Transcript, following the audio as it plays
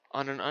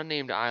On an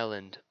unnamed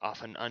island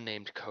off an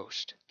unnamed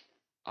coast,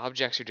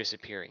 objects are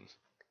disappearing.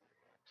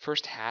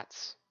 First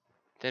hats,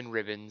 then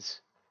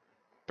ribbons,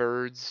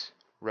 birds,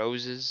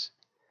 roses,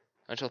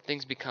 until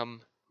things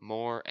become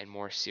more and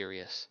more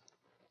serious.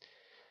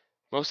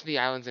 Most of the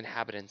island's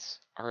inhabitants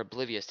are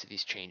oblivious to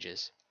these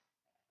changes,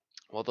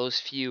 while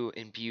those few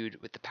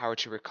imbued with the power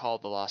to recall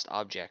the lost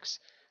objects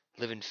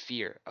live in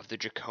fear of the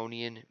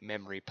draconian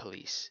memory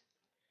police,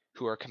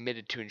 who are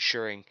committed to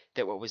ensuring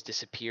that what was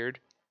disappeared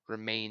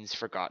remains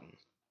forgotten.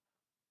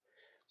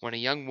 When a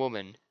young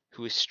woman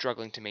who is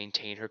struggling to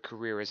maintain her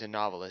career as a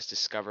novelist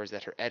discovers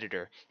that her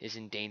editor is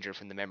in danger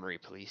from the memory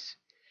police,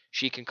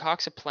 she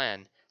concocts a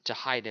plan to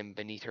hide him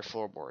beneath her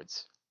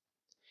floorboards.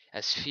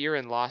 As fear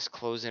and loss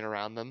close in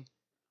around them,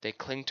 they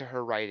cling to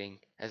her writing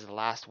as the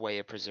last way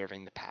of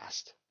preserving the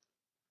past.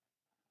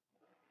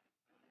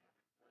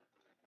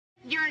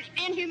 You're an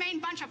inhumane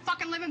bunch of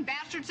fucking living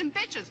bastards and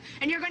bitches,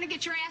 and you're gonna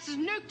get your asses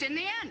nuked in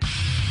the end.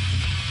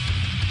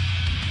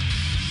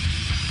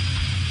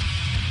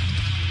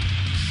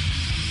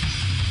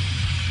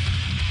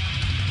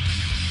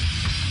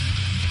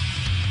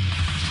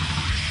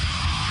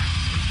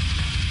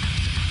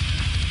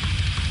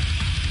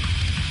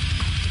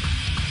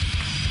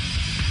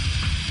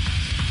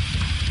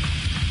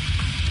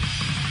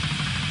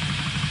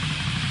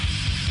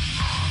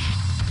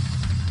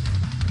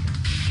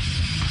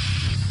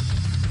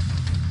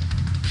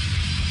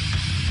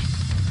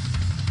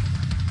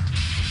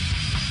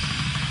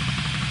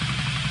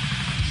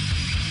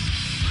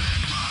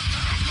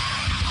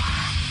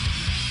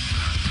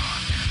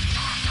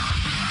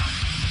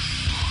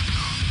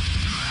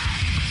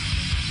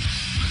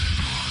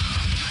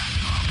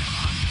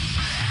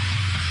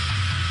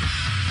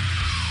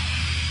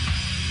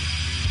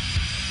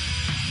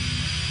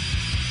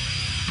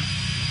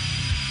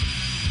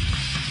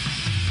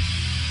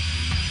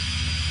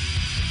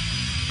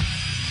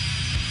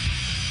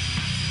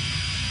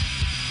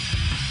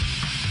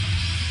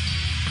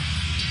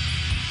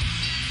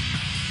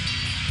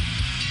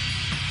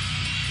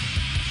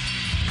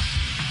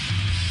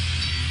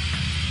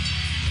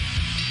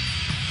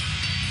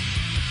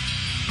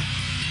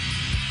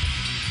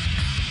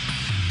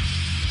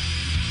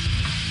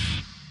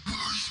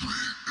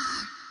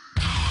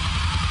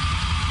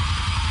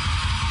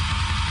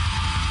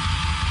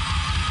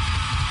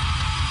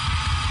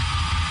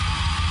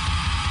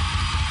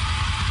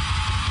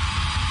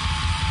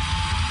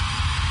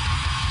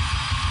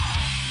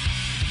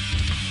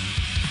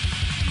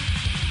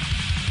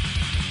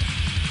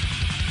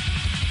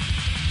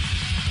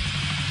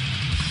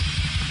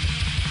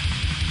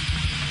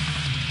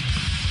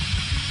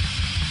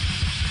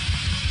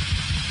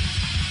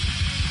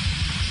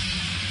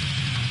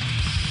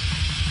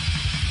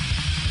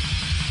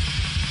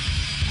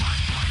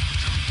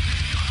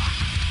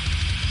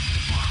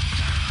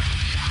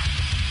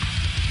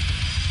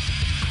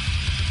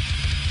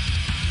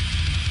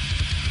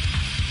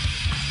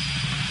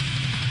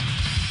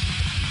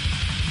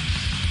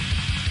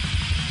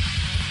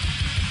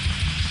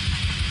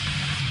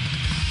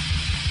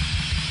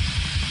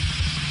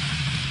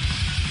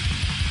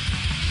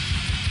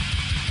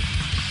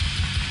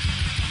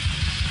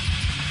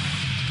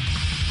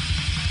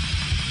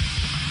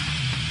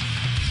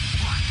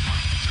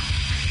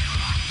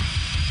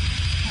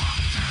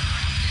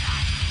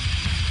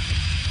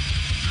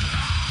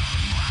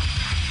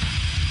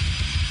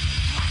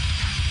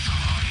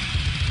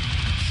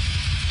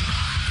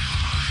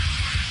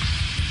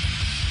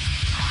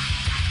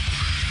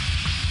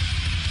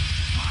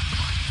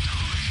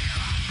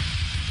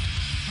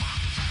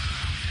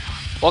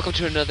 Welcome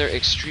to another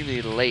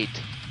extremely late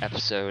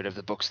episode of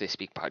the Books They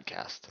Speak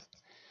podcast.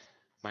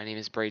 My name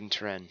is Braden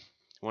Turen,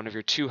 one of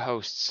your two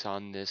hosts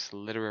on this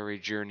literary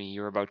journey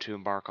you're about to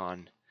embark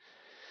on.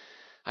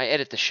 I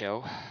edit the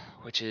show,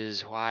 which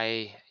is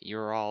why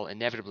you're all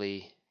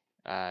inevitably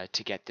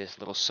to get this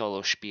little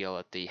solo spiel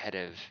at the head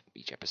of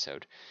each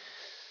episode.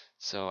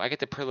 So I get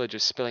the privilege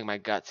of spilling my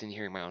guts and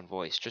hearing my own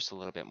voice just a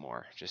little bit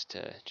more, just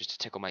to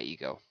tickle my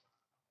ego.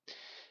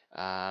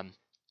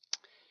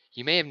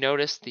 You may have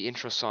noticed the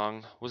intro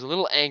song was a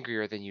little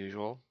angrier than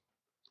usual.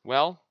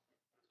 Well,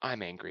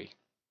 I'm angry.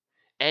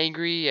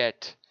 Angry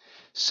at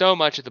so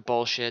much of the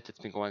bullshit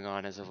that's been going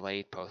on as of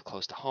late, both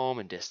close to home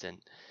and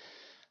distant.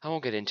 I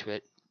won't get into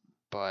it,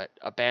 but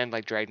a band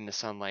like Dragged into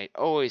Sunlight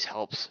always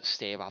helps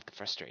stave off the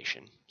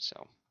frustration.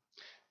 So,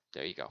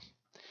 there you go.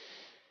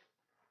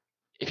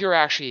 If you're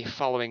actually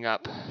following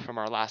up from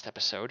our last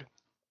episode,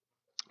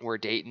 where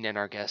Dayton and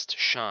our guest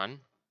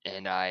Sean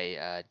and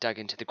I dug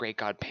into the great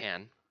god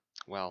Pan,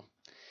 well,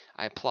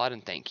 I applaud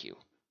and thank you.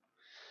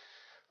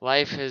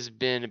 Life has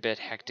been a bit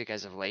hectic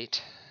as of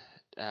late,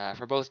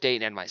 for both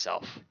Dayton and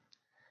myself.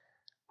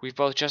 We've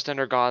both just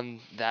undergone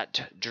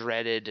that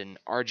dreaded and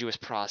arduous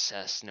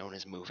process known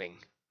as moving,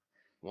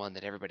 one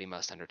that everybody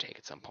must undertake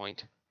at some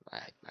point,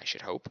 I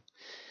should hope.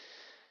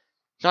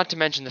 Not to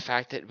mention the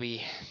fact that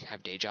we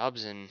have day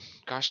jobs, and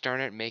gosh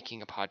darn it,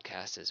 making a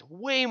podcast is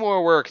way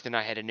more work than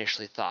I had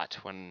initially thought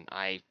when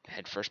I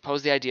had first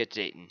posed the idea to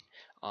Dayton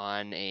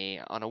on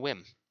a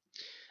whim.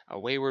 a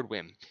wayward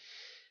whim.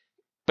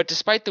 But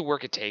despite the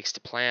work it takes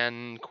to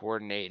plan,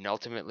 coordinate, and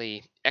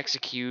ultimately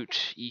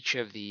execute each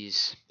of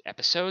these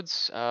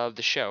episodes of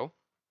the show,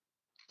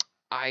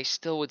 I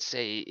still would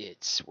say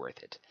it's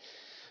worth it.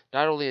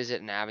 Not only is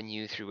it an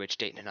avenue through which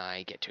Dayton and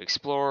I get to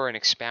explore and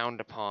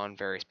expound upon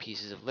various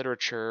pieces of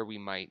literature we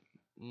might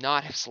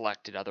not have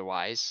selected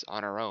otherwise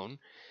on our own,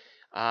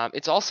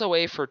 it's also a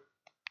way for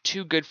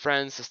two good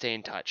friends to stay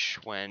in touch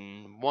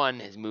when one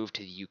has moved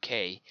to the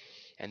UK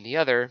and the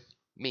other,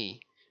 me,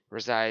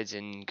 resides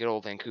in good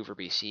old Vancouver,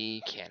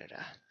 BC,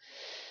 Canada.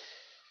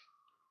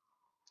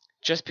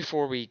 Just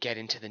before we get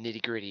into the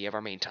nitty gritty of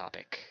our main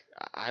topic,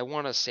 I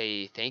want to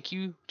say thank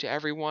you to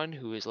everyone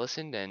who has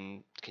listened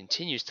and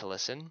continues to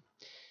listen.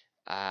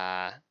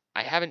 I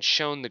haven't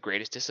shown the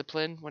greatest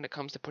discipline when it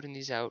comes to putting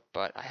these out,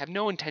 but I have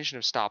no intention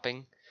of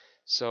stopping,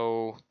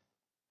 so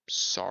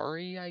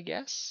sorry, I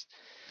guess.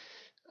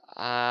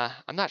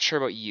 I'm not sure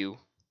about you,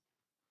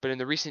 but in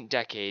the recent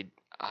decade,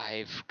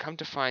 I've come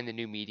to find the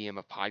new medium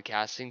of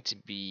podcasting to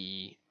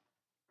be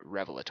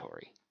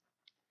revelatory.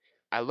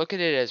 I look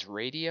at it as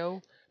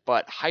radio,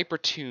 but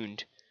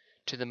hyper-tuned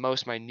to the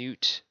most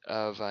minute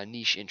of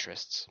niche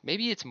interests.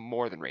 Maybe it's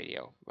more than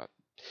radio, but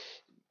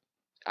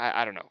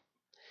I don't know.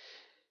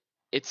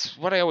 It's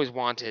what I always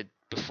wanted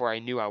before I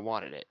knew I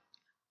wanted it.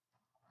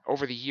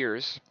 Over the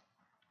years,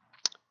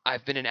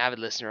 I've been an avid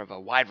listener of a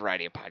wide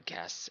variety of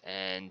podcasts,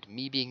 and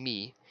me being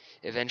me,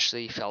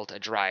 eventually felt a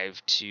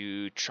drive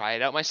to try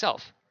it out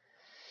myself.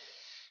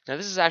 Now,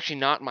 this is actually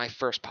not my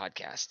first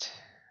podcast.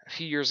 A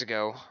few years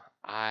ago,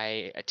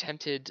 I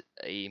attempted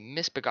a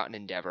misbegotten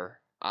endeavor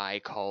I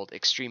called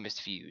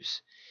Extremist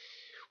Views,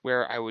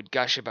 where I would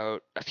gush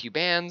about a few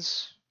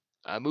bands,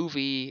 a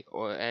movie,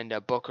 and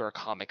a book or a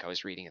comic I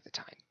was reading at the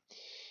time.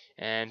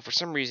 And for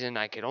some reason,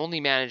 I could only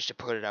manage to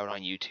put it out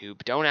on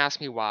YouTube. Don't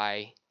ask me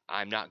why.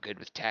 I'm not good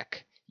with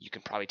tech. You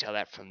can probably tell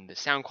that from the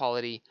sound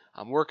quality.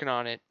 I'm working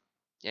on it.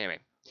 Anyway,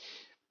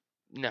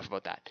 enough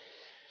about that.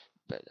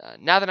 But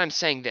now that I'm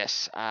saying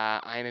this,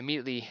 I'm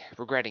immediately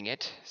regretting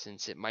it,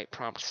 since it might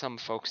prompt some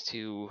folks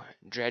to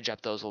dredge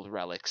up those old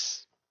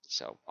relics.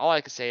 So all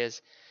I can say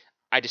is,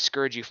 I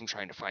discourage you from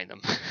trying to find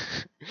them.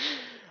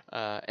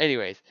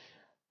 Anyways,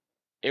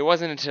 it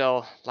wasn't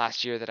until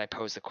last year that I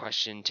posed the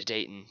question to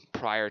Dayton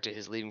prior to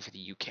his leaving for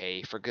the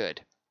UK for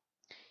good.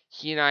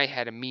 He and I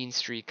had a mean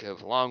streak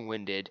of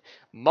long-winded,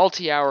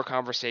 multi-hour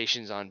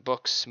conversations on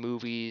books,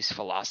 movies,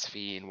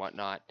 philosophy, and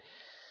whatnot.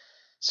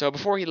 So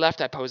before he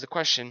left, I posed the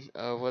question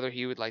of whether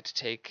he would like to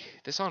take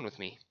this on with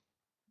me.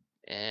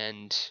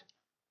 And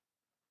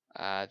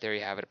there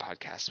you have it, a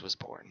podcast was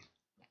born.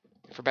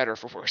 For better or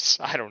for worse,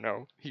 I don't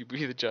know. You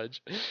be the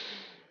judge.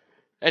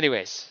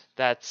 Anyways,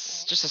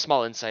 that's just a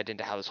small insight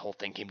into how this whole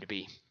thing came to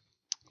be.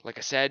 Like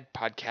I said,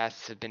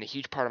 podcasts have been a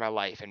huge part of my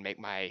life and make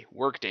my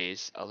work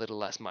days a little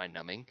less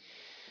mind-numbing.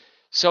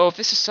 So if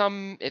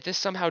this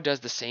somehow does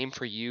the same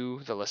for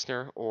you, the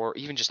listener, or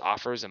even just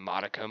offers a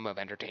modicum of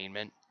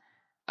entertainment,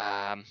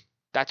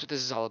 that's what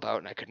this is all about,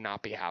 and I could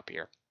not be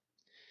happier.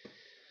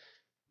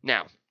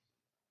 Now,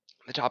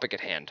 the topic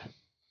at hand.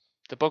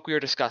 The book we are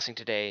discussing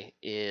today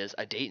is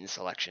a Dayton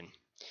selection.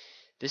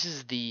 This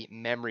is The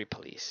Memory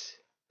Police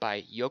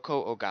by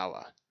Yoko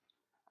Ogawa.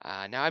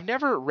 Now, I've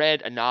never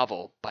read a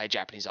novel by a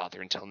Japanese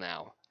author until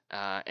now,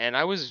 and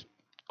I was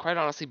quite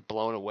honestly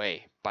blown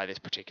away by this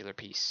particular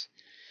piece.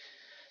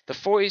 The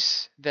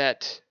voice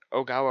that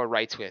Ogawa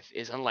writes with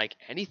is unlike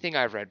anything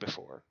I've read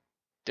before.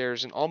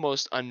 There's an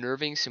almost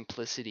unnerving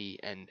simplicity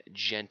and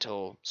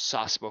gentle,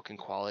 soft-spoken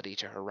quality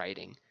to her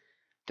writing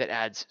that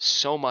adds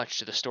so much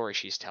to the story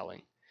she's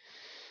telling.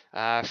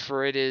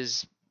 For it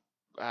is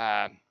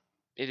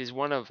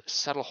one of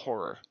subtle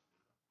horror,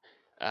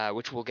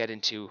 which we'll get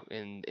into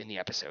in the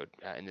episode,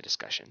 in the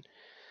discussion.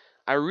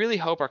 I really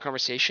hope our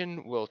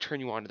conversation will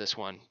turn you on to this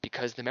one,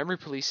 because The Memory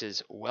Police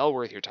is well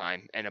worth your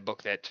time, and a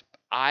book that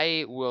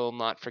I will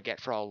not forget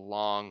for a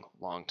long,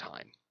 long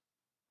time.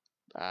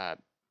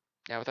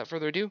 Now, without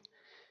further ado,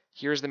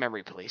 here's The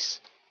Memory Police.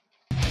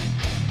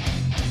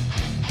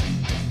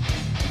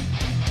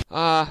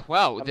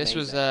 Wow, this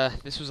was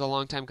a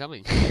long time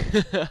coming.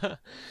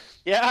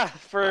 Yeah,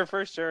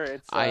 for sure.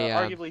 It's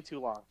arguably too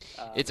long.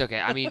 It's okay.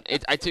 I mean,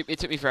 it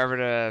took me forever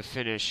to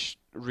finish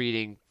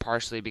reading,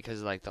 partially because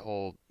of like the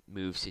whole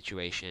move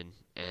situation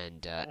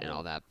and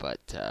all that.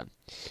 But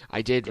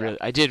I did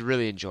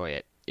really enjoy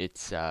it.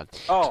 It's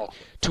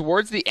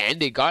towards the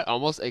end, it got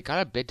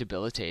a bit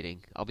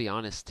debilitating. I'll be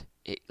honest.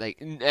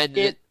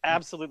 It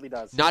absolutely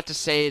does. Not to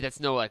say that's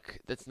not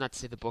to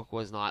say the book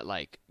was not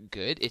like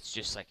good. It's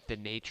just like the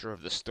nature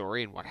of the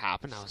story and what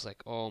happened. I was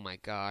like, oh my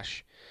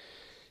gosh.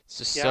 It's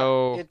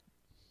just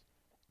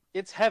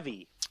it's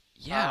heavy.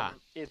 Yeah.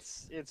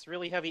 It's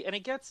really heavy, and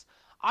it gets.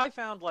 I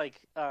found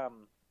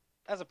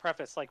as a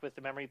preface, like with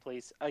The Memory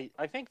Police,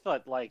 I think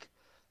that like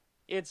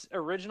its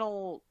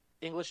original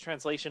English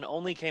translation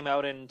only came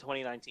out in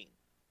 2019,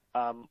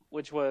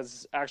 which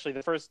was actually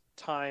the first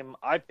time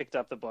I picked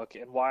up the book,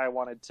 and why I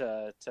wanted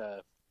to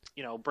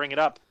bring it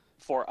up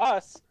for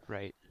us.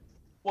 Right.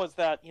 Was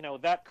that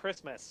that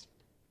Christmas,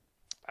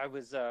 I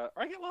was,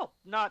 well,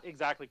 not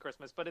exactly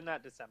Christmas, but in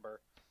that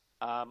December,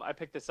 I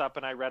picked this up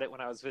and I read it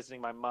when I was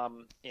visiting my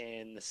mom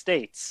in the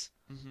States.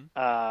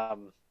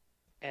 Mm-hmm.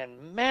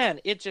 And man,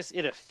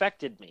 it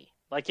affected me.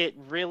 Like it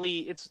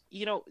really,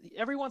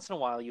 every once in a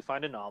while you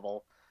find a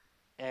novel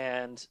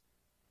and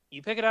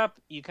you pick it up,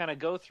 you kind of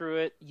go through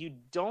it. You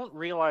don't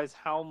realize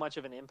how much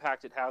of an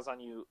impact it has on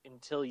you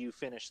until you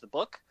finish the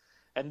book.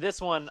 And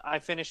this one, I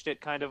finished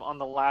it kind of on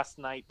the last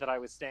night that I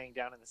was staying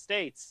down in the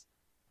States.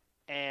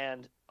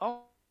 And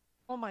oh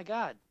my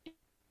God,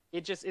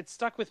 it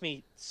stuck with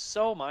me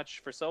so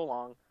much for so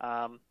long.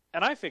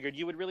 And I figured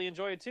you would really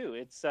enjoy it too.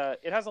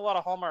 It has a lot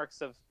of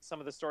hallmarks of some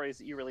of the stories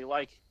that you really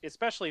like,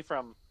 especially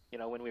from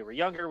when we were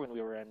younger, when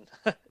we were in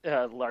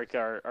like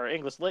our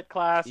English lit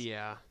class,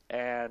 Yeah.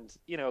 and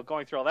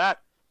going through all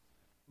that.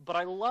 But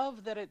I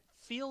love that it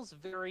feels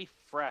very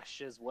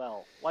fresh as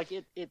well. Like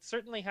it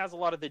certainly has a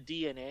lot of the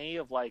DNA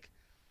of like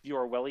the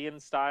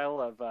Orwellian style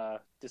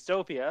of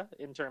dystopia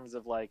in terms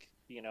of like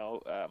an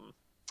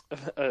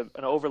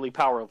overly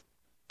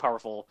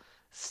powerful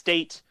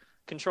state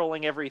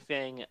controlling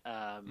everything,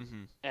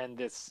 and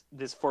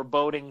this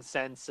foreboding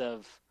sense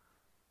of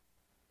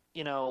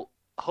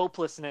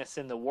hopelessness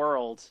in the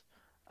world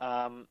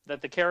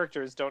that the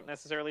characters don't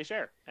necessarily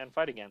share and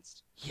fight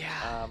against.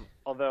 Yeah.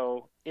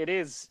 Although it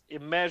is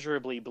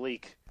immeasurably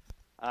bleak.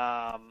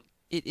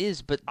 It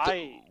is, but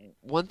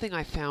one thing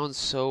I found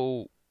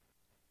so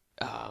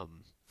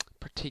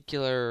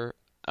particular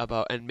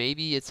about, and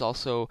maybe it's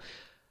also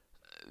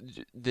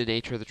the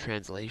nature of the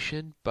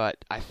translation,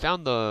 but I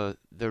found the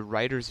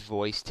writer's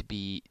voice to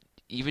be,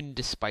 even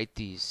despite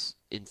these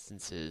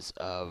instances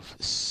of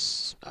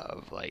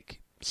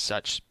like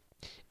such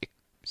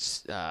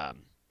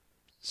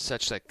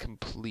like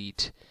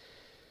complete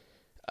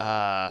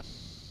like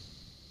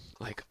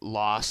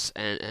loss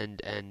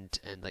and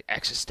like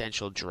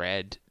existential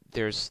dread.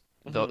 There's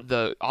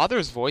the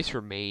author's voice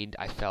remained,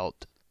 I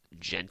felt,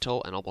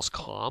 gentle and almost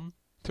calm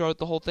throughout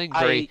the whole thing,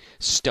 very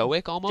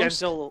stoic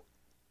almost.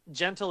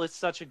 Gentle is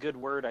such a good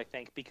word, I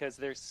think, because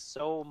there's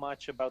so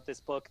much about this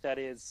book that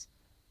it's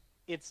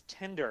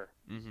tender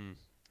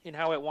in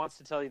how it wants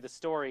to tell you the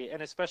story,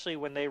 and especially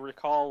when they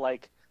recall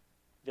like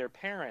their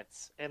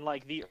parents and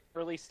like the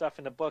early stuff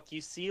in the book,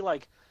 you see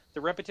like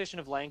the repetition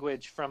of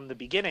language from the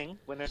beginning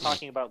when they're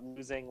talking about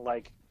losing,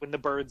 like when the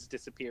birds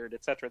disappeared,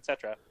 etc.,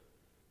 etc.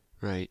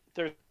 Right.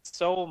 There's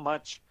so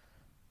much.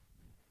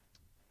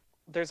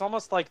 There's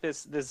almost like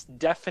this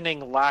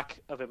deafening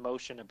lack of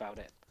emotion about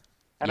it.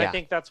 And yeah. I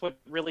think that's what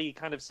really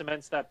kind of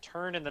cements that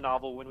turn in the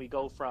novel when we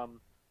go from,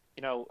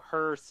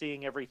 her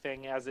seeing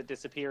everything as it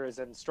disappears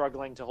and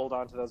struggling to hold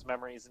on to those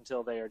memories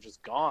until they are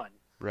just gone.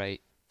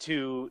 Right.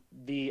 To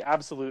the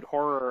absolute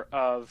horror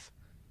of,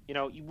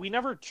 we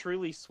never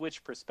truly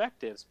switch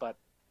perspectives, but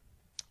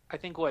I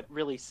think what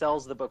really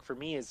sells the book for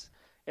me is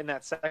in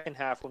that second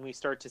half when we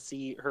start to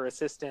see her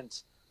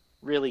assistant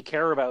really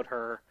care about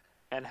her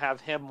and have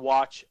him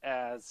watch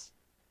as,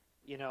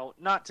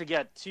 not to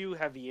get too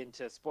heavy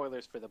into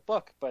spoilers for the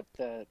book, but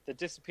the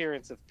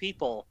disappearance of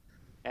people,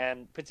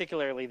 and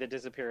particularly the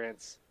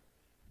disappearance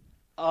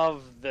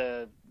of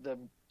the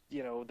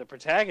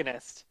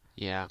protagonist.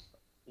 Yeah.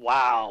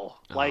 Wow.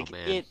 Oh, like,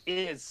 man. It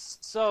is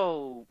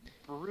so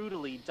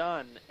brutally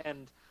done,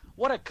 and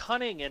what a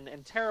cunning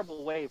and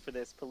terrible way for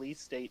this police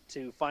state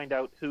to find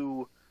out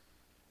who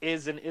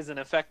is and isn't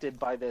affected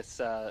by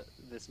this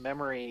this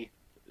memory,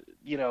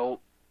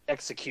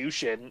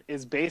 execution,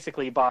 is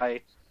basically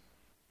by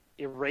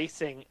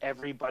erasing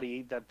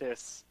everybody that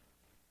this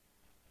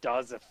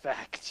does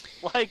affect.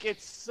 Like,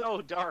 it's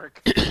so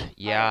dark.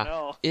 Yeah. I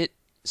don't know.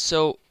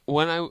 So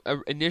when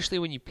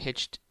when you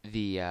pitched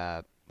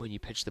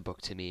the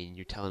book to me and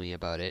you're telling me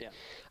about it, Yeah.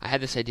 I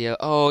had this idea,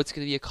 oh, it's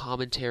going to be a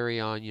commentary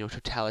on,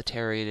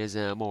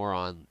 totalitarianism or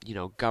on,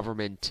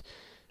 government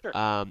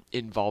Sure.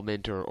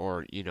 involvement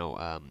or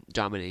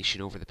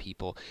domination over the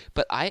people.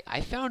 But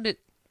I found it,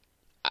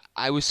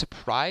 I was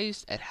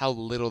surprised at how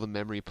little the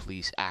memory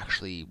police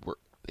actually were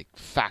like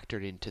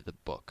factored into the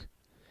book.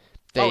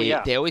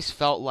 They always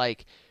felt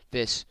like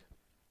this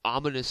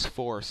ominous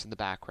force in the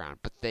background,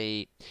 but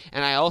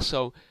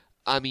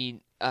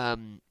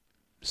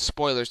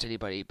spoilers to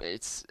anybody, but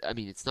it's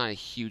not a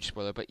huge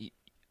spoiler, but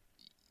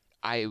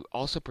I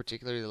also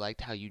particularly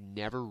liked how you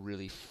never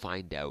really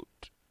find out.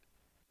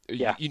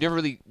 Yeah. You never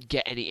really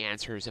get any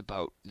answers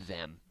about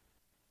them.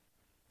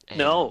 And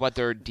No. what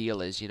their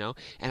deal is, And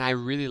I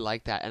really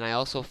liked that. And I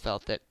also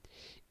felt that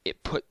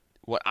it put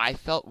what I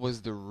felt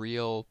was the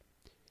real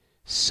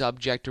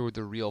subject or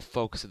the real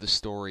focus of the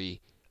story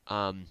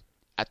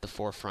at the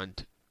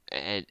forefront,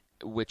 and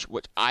which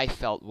I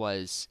felt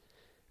was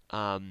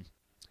I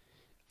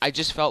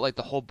just felt like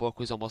the whole book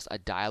was almost a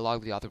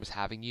dialogue the author was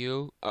having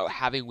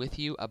with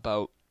you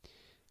about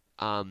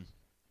like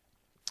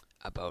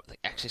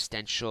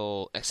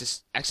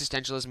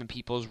existentialism and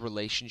people's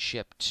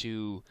relationship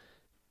to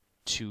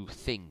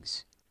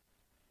things.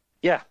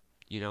 Yeah.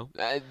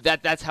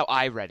 That's how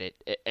I read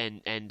it,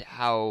 and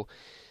how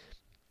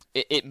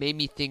it made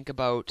me think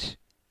about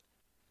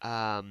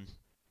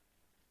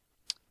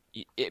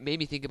it made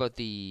me think about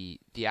the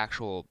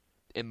actual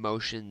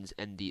emotions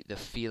and the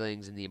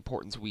feelings and the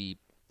importance we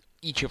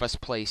each of us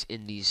place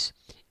in these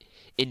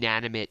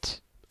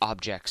inanimate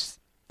objects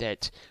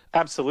that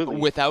Absolutely.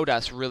 without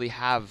us really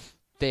have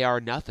they are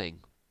nothing.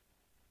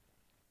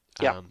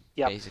 Yeah,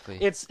 yeah. Basically.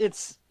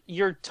 It's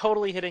you're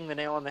totally hitting the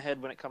nail on the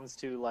head when it comes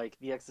to like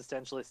the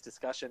existentialist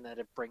discussion that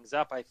it brings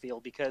up, I feel,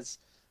 because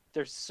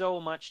there's so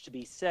much to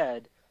be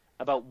said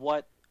about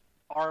what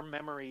our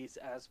memories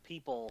as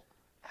people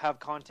have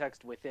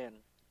context within,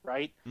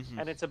 right? Hmm.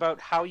 And it's about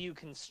how you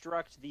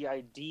construct the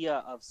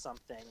idea of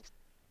something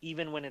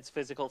even when its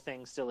physical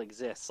thing still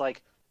exists.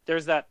 Like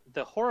there's the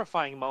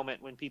horrifying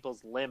moment when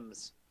people's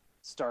limbs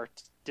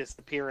start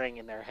disappearing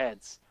in their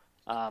heads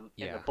in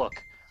the Yeah.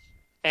 book.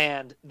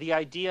 And the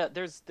idea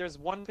there's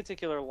one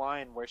particular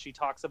line where she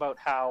talks about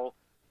how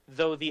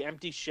though the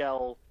empty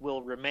shell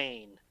will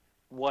remain,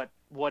 what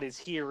is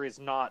here is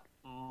not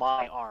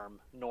my arm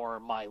nor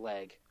my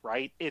leg,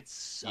 right?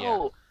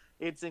 Yeah.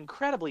 It's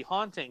incredibly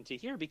haunting to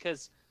hear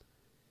because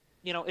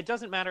it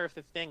doesn't matter if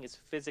the thing is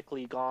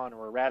physically gone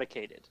or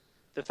eradicated.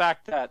 The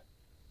fact that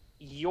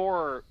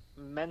your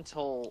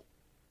mental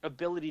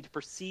ability to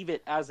perceive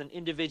it as an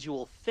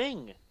individual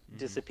thing Hmm.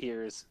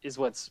 disappears is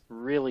what's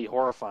really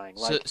horrifying.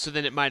 So Like so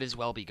then it might as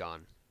well be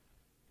gone.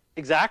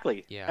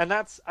 exactly. Yeah. And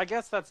I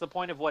guess that's the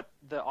point of what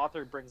the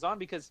author brings on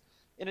because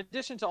in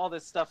addition to all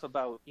this stuff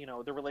about,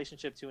 the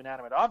relationship to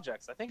inanimate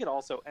objects, I think it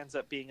also ends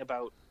up being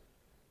about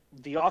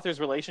the author's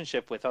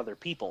relationship with other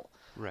people.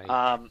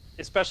 Right.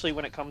 Especially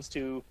when it comes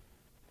to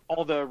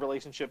all the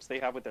relationships they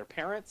have with their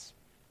parents,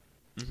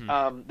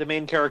 Hmm. the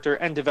main character,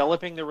 and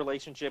developing the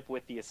relationship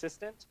with the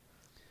assistant.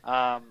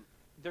 Um,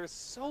 there's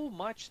so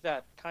much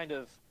that kind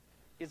of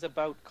is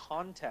about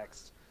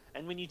context,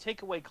 and when you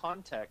take away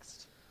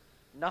context,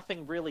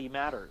 nothing really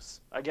matters.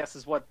 I guess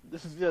is what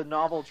the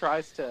novel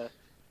tries to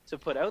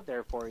put out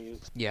there for you.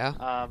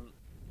 Yeah.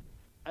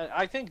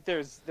 I think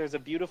there's a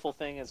beautiful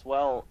thing as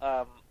well,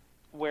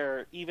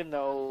 where even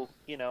though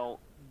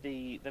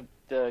the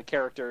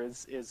character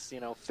is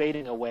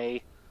fading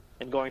away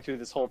and going through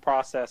this whole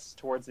process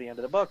towards the end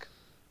of the book,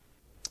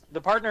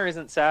 the partner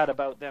isn't sad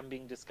about them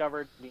being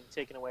discovered, being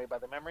taken away by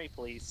the memory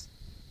police.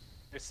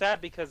 They're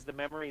sad because the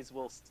memories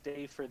will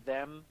stay for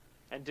them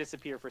and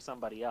disappear for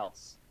somebody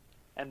else.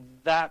 And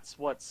that's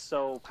what's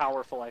so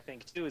powerful, I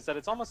think, too, is that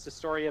it's almost a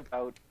story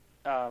about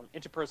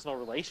interpersonal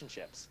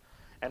relationships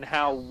and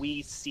how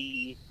we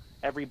see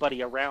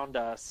everybody around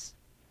us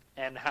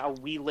and how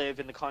we live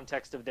in the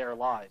context of their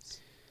lives,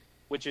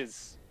 which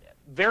is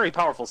very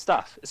powerful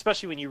stuff,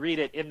 especially when you read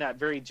it in that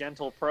very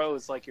gentle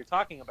prose like you're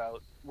talking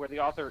about, where the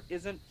author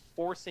isn't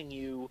forcing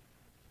you.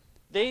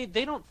 They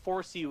don't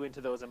force you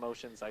into those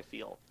emotions, I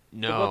feel.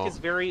 No. The book is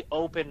very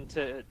open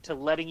to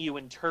letting you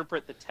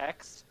interpret the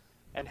text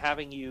and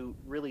having you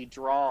really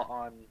draw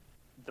on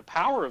the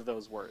power of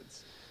those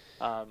words,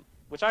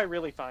 which I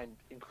really find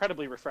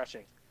incredibly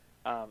refreshing,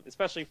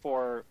 especially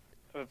for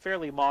a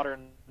fairly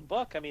modern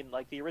book. I mean,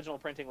 like the original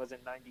printing was in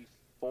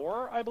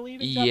 '94, I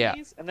believe, in Yeah.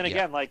 Japanese, and then Yeah.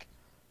 again, like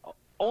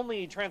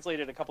only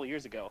translated a couple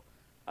years ago.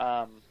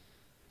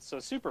 So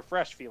super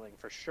fresh feeling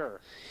for sure.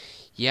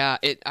 Yeah,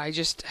 I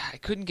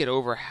couldn't get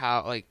over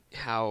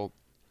how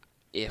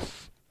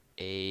if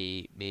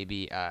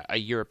maybe a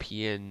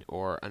European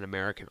or an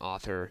American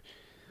author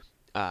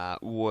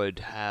would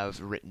have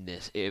written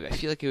this, I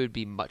feel like it would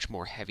be much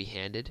more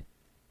heavy-handed.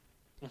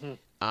 Hmm.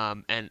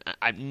 And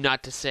I'm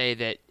not to say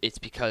that it's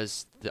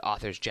because the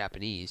author's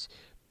Japanese,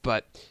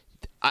 but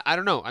I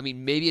don't know. I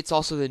mean, maybe it's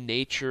also the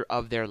nature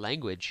of their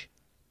language.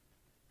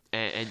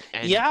 And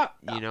Yeah,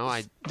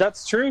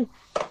 that's true.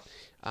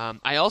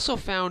 I also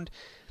found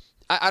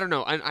I don't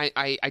know, and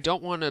I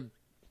don't want to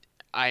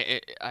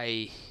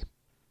I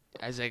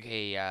as like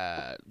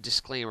a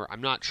disclaimer,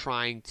 I'm not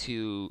trying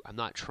to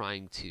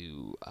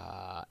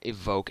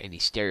evoke any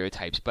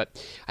stereotypes,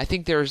 but I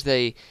think there's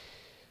that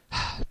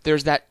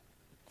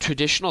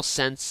traditional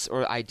sense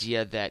or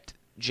idea that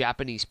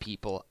Japanese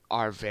people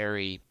are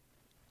very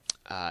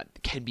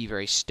can be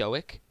very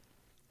stoic,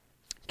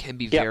 can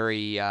be Yeah.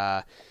 very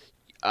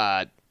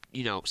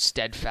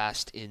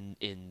steadfast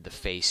in the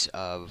face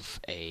of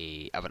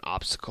an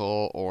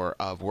obstacle or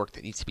of work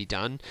that needs to be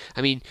done.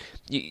 I mean,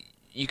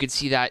 you could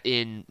see that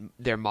in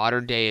their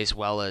modern day as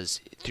well as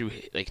through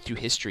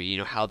history. You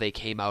know how they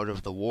came out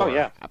of the war. Oh,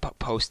 yeah.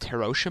 Post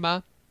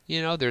Hiroshima.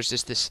 There's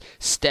just this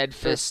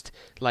steadfast,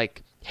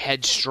 like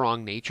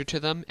headstrong nature to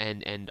them,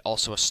 and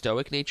also a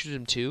stoic nature to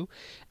them too.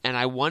 And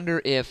I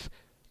wonder if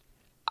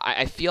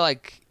I feel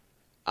like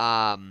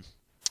that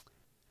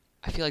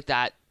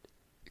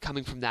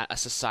coming from a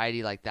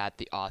society like that,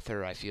 the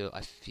author, I feel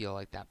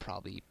like that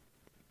probably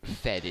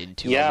fed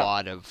into Yeah.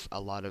 a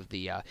lot of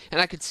the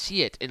and I could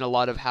see it in a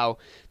lot of how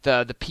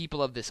the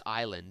people of this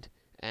island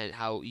and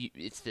how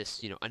it's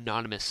this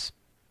anonymous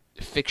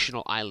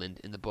fictional island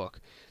in the book.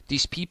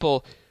 These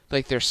people,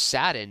 like, they're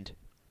saddened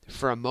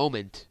for a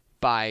moment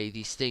by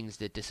these things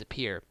that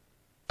disappear,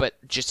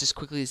 but just as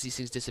quickly as these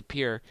things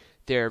disappear,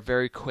 they're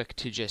very quick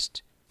to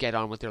just get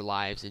on with their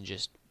lives and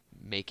just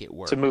make it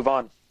work. To move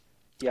on.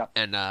 Yeah.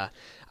 And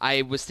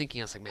I was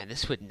thinking, I was like, man,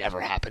 this would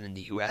never happen in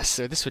the U.S.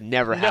 Or this would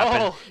never No.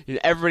 happen.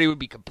 Everybody would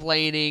be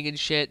complaining and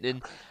shit.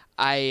 And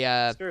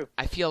It's true.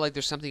 I feel like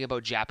there's something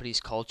about Japanese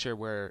culture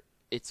where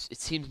it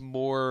seems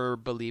more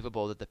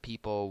believable that the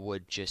people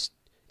would just,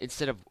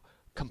 instead of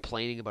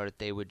complaining about it,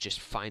 they would just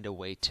find a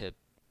way to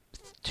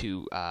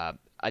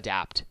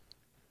adapt.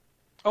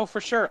 Oh,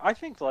 for sure. I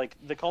think like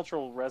the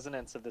cultural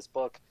resonance of this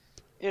book,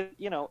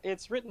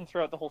 it's written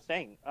throughout the whole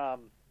thing.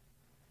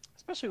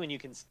 Especially when you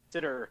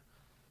consider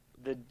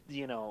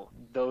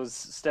those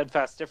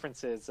steadfast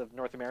differences of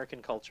North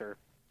American culture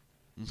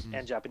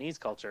and Japanese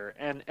culture,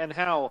 and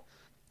how,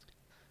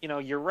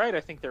 you're right. I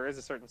think there is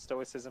a certain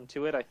stoicism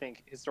to it. I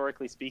think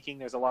historically speaking,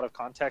 there's a lot of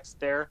context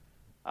there.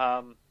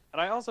 And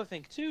I also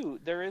think too,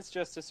 there is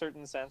just a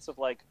certain sense of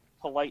like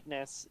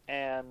politeness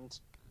and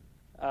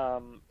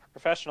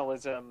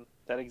professionalism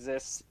that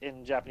exists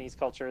in Japanese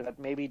culture that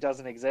maybe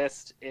doesn't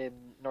exist in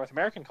North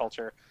American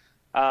culture.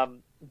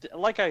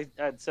 Like I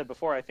had said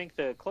before, I think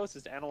the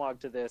closest analog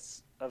to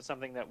this of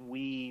something that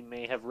we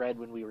may have read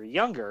when we were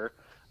younger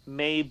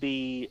may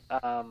be,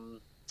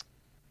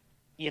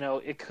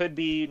 it could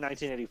be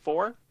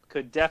 1984,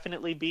 could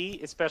definitely be,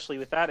 especially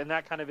with that, and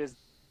that kind of is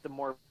the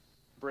more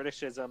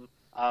Britishism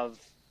of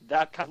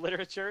that kind of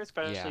literature,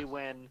 especially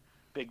when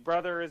Big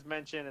Brother is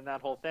mentioned and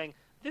that whole thing.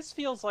 This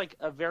feels like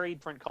a very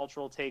different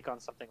cultural take on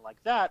something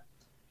like that.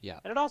 Yeah.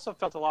 And it also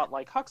felt a lot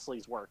like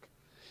Huxley's work.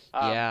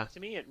 Yeah. To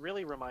me, it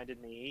really reminded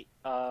me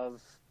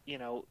of,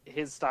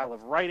 his style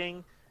of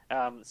writing,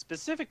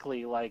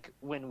 specifically like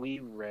when we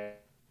read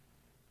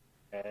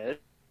that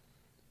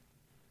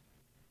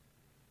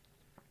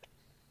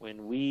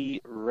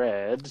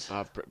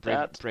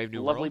Brave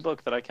New lovely World?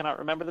 book that I cannot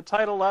remember the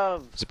title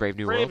of. It's Brave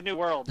New Brave World. New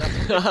World.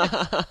 That's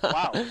what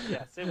wow.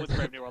 Yes, it was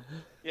Brave New World.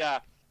 Yeah.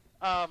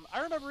 I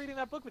remember reading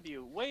that book with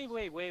you way Oh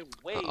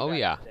back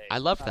yeah, in the day. I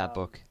loved that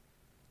book.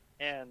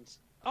 And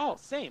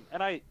same.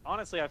 And I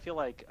feel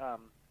like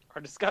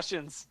our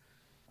discussions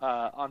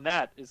on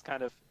that is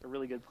kind of a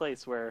really good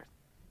place where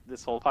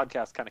this whole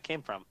podcast kind of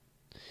came from.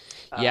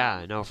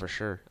 Yeah, no, for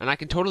sure. And I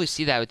can totally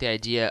see that with the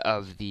idea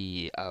of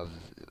the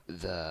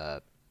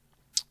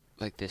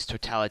like this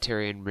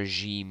totalitarian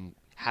regime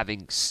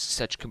having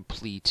such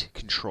complete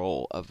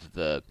control of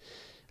the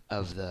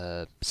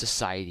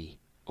society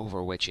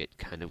over which it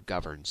kind of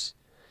governs.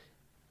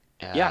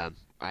 I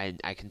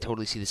can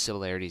totally see the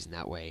similarities in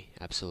that way.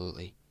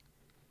 Absolutely.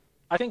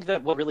 I think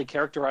that what really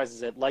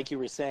characterizes it, like you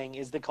were saying,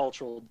 is the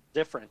cultural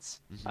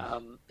difference.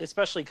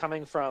 Especially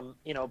coming from,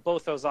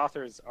 both those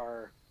authors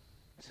are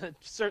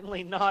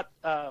certainly not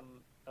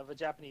of a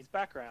Japanese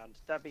background.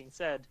 That being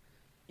said,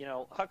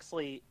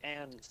 Huxley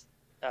and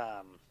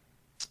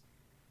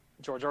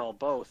George Orwell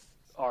both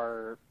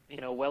are,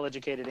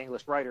 well-educated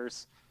English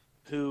writers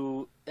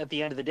who, at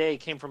the end of the day,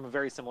 came from a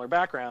very similar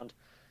background.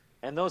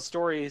 And those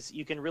stories,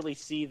 you can really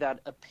see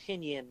that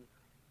opinion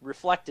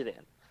reflected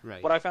in.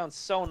 Right. What I found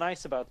so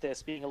nice about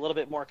this being a little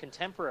bit more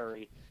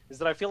contemporary is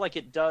that I feel like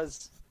it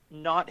does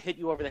not hit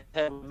you over the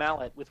head with a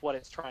mallet with what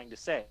it's trying to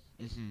say.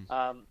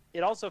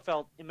 It also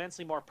felt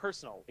immensely more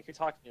personal, like you're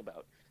talking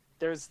about.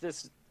 There's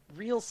this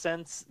real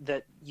sense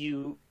that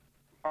you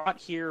are not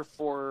here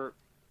for...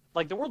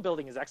 Like, the world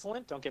building is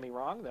excellent, don't get me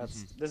wrong.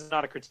 This is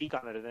not a critique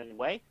on it in any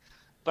way.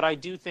 But I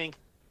do think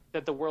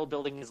that the world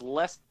building is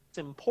less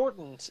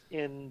important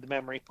in the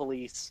Memory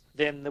Police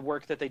than the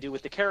work that they do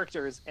with the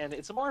characters. And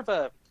it's more of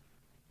a...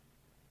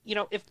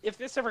 if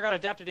this ever got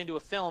adapted into a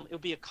film, it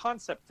would be a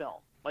concept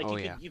film. Like,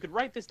 you could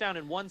write this down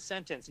in one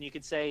sentence and you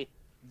could say,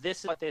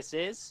 this is what this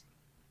is,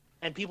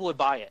 and people would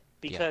buy it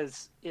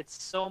because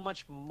it's so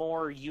much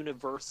more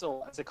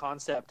universal as a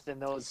concept than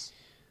those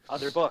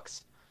other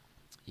books.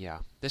 Yeah.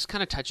 This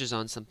kind of touches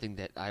on something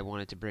that I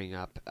wanted to bring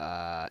up,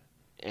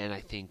 and I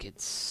think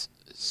it's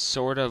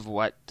sort of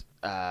what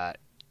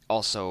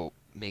also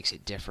makes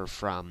it differ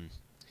from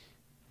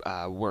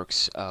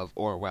works of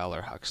Orwell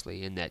or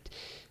Huxley, in that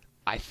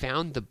I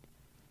found the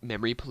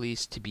Memory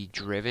Police to be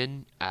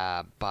driven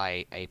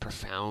by a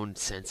profound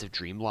sense of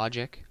dream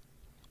logic,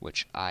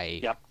 which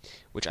I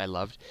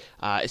loved,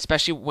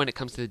 especially when it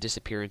comes to the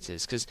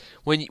disappearances. Because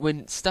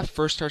when stuff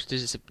first starts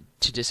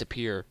to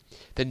disappear,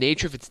 the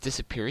nature of its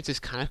disappearance is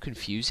kind of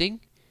confusing.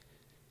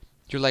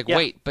 You're like,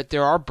 wait, but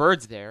there are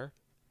birds there.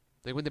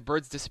 Like, when the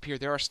birds disappear,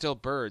 there are still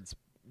birds.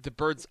 The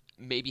birds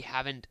maybe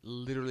haven't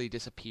literally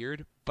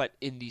disappeared, but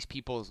in these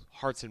people's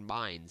hearts and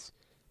minds,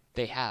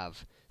 they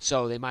have.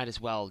 So they might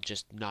as well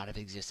just not have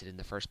existed in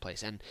the first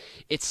place. And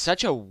it's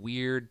such a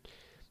weird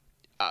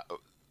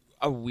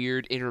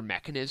inner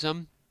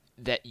mechanism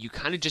that you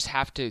kind of just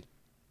have to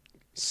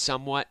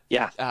somewhat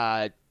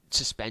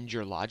suspend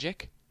your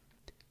logic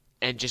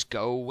and just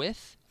go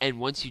with. And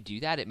once you do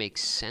that, it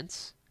makes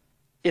sense.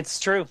 It's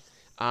true.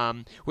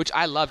 Which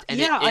I loved, and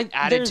it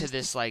added to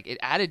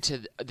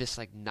this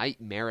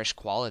nightmarish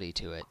quality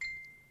to it.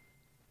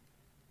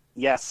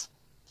 Yes.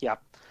 Yeah.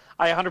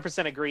 I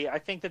 100% agree. I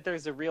think that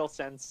there's a real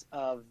sense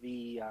of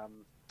the...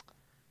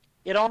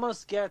 it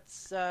almost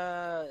gets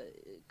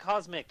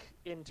cosmic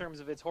in terms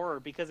of its horror,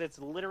 because it's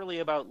literally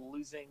about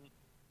losing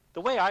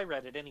the way I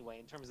read it anyway,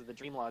 in terms of the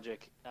dream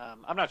logic,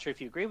 I'm not sure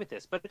if you agree with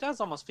this, but it does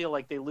almost feel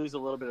like they lose a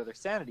little bit of their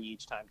sanity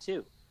each time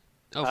too.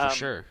 Oh, for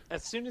sure.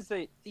 As soon as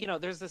they,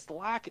 there's this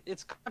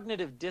it's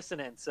cognitive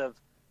dissonance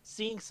of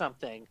seeing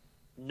something,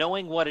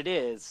 knowing what it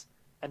is,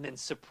 and then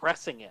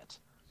suppressing it.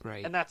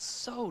 Right. And that's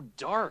so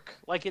dark.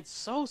 Like, it's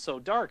so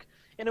dark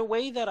in a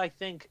way that I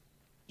think,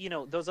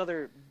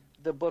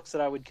 the books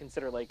that I would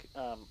consider like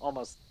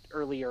almost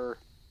earlier,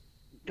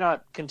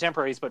 not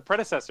contemporaries, but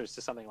predecessors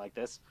to something like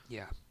this.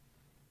 Yeah.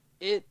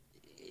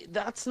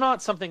 That's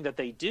not something that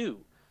they do.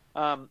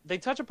 They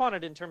touch upon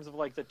it in terms of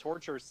like the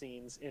torture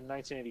scenes in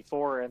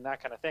 1984 and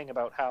that kind of thing,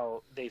 about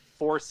how they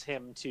force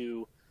him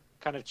to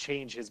kind of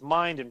change his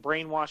mind and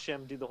brainwash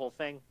him, do the whole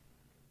thing.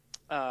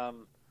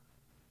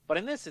 But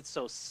in this, it's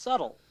so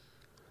subtle,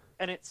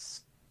 and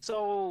it's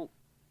so,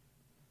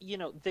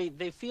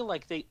 they feel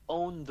like they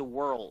own the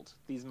world,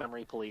 these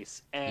memory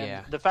police,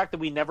 and the fact that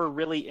we never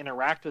really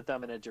interact with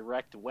them in a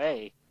direct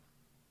way,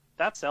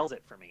 that sells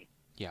it for me.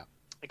 Yeah.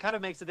 It kind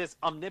of makes it this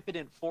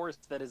omnipotent force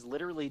that is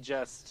literally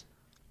just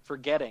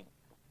forgetting,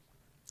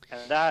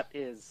 and that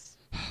is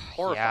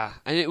horrifying. Yeah,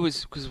 and it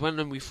was because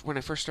when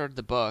I first started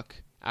the book,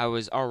 I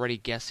was already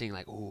guessing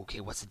like, oh, okay,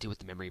 what's the deal with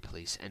the memory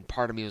police? And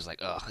part of me was like,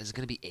 ugh, is it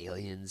gonna be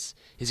aliens?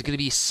 Is it gonna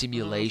be a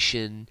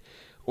simulation?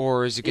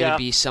 Or is it going to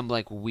be some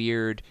like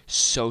weird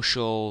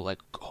social, like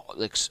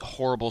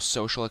horrible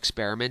social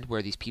experiment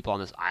where these people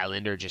on this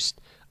island are just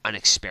an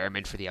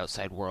experiment for the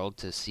outside world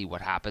to see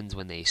what happens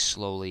when they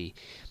slowly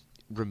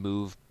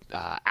remove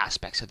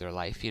aspects of their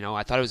life?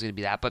 I thought it was going to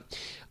be that, but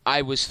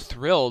I was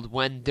thrilled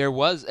when there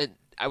was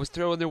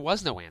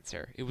no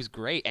answer. It was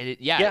great, and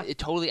it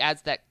totally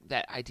adds that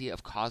idea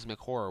of cosmic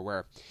horror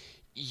where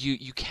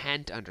you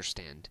can't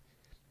understand.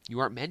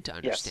 You aren't meant to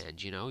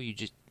understand. Yes. You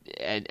just.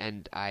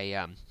 And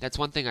I that's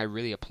one thing I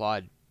really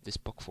applaud this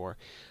book for.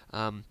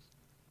 I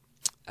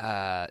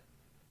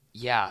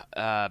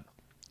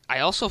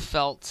also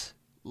felt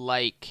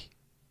like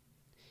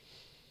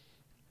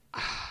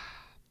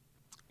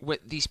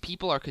these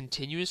people are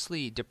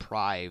continuously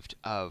deprived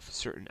of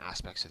certain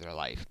aspects of their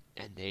life,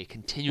 and they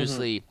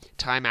continuously,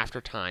 time after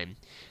time,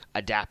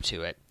 adapt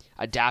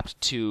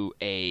to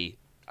a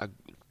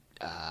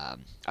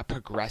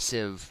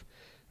progressive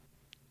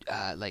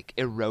like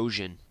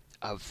erosion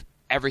of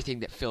everything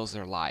that fills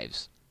their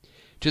lives,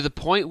 to the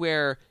point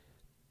where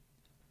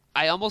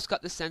I almost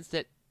got the sense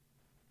that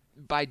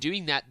by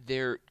doing that,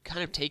 they're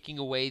kind of taking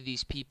away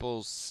these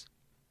people's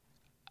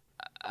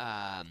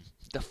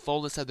the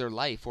fullness of their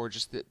life, or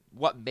just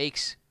what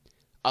makes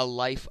a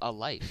life a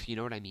life. You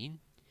know what I mean?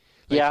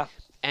 Like, yeah.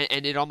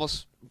 And it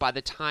almost, by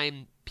the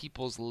time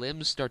people's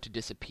limbs start to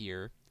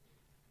disappear,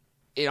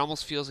 it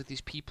almost feels like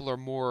these people are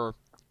more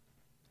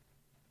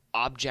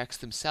objects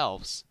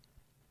themselves.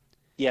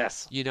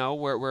 Yes.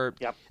 Where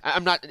yep.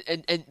 I'm not,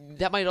 and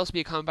that might also be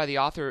a comment by the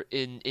author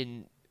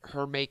in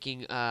her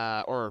making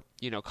or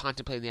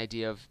contemplating the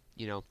idea of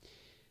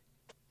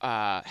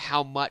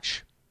how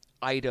much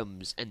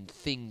items and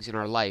things in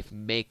our life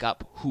make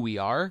up who we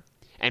are,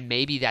 and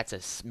maybe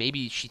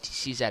she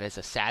sees that as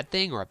a sad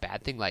thing or a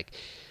bad thing. Like,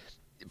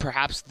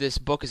 perhaps this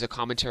book is a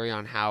commentary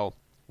on how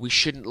we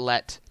shouldn't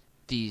let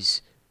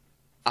these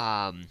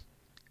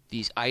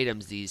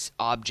items, these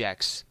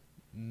objects,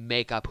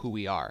 make up who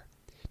we are.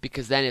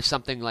 Because then if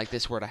something like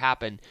this were to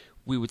happen,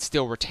 we would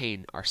still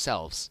retain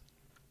ourselves.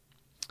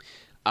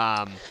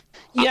 I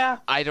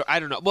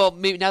don't know. Well,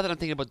 maybe now that I'm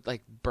thinking about,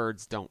 like,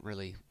 birds don't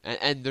really,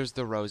 and there's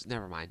the rose.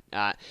 Never mind.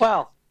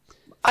 Well,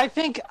 I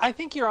think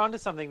you're onto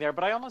something there,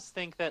 but I almost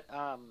think that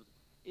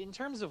in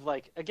terms of,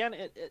 like, again,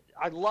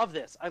 I love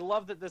this. I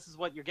love that this is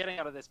what you're getting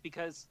out of this,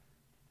 because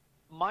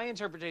my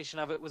interpretation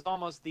of it was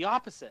almost the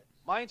opposite.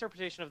 My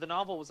interpretation of the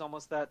novel was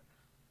almost that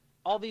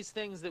all these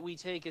things that we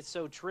take as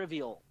so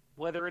trivial,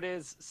 whether it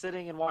is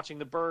sitting and watching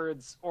the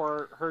birds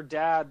or her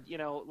dad,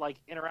 like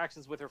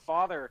interactions with her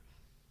father,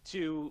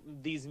 to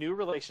these new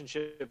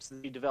relationships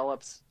that he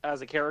develops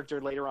as a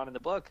character later on in the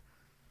book,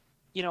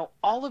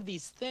 all of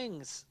these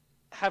things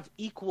have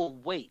equal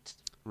weight.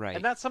 Right.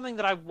 And that's something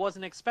that I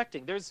wasn't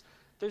expecting. There's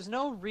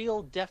no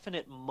real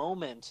definite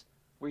moment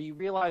where you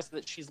realize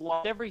that she's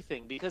lost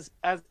everything, because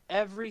as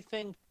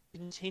everything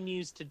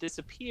continues to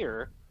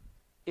disappear,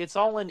 it's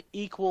all an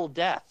equal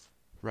death.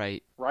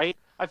 Right. Right?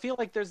 I feel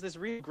like there's this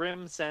real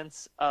grim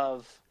sense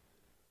of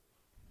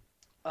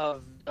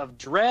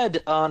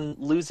dread on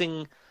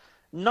losing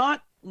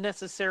not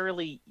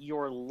necessarily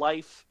your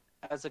life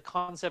as a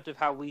concept of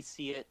how we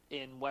see it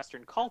in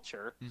Western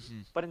culture,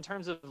 but in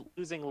terms of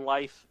losing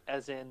life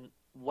as in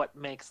what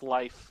makes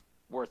life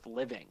worth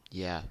living.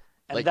 Yeah.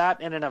 And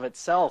that in and of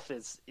itself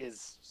is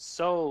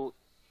so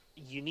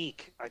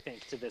unique, I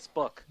think, to this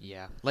book.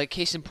 Yeah. Like,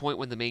 case in point,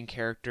 when the main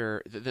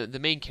character, the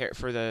main character,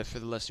 for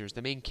the listeners,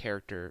 the main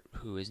character,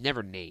 who is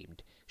never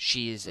named,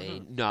 she is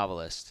a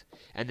novelist.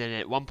 And then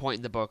at one point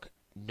in the book,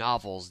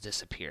 novels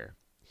disappear.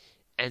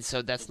 And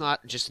so that's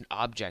not just an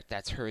object,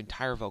 that's her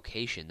entire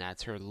vocation,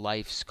 that's her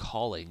life's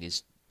calling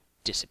is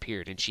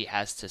disappeared, and she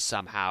has to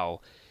somehow...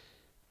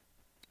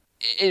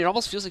 It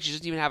almost feels like she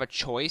doesn't even have a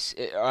choice.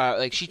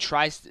 Like, she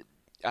tries...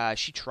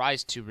 she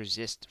tries to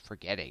resist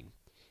forgetting,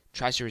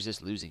 tries to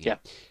resist losing Yeah.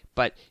 it.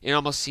 But it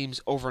almost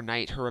seems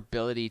overnight her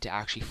ability to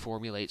actually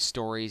formulate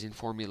stories and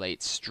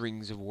formulate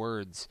strings of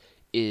words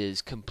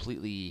is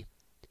completely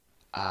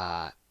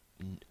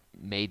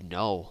made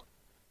null.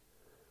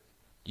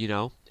 You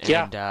know?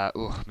 Yeah. And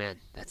oh man,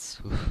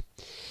 that's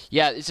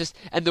yeah, it's just,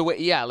 and the way,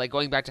 yeah, like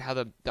going back to how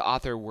the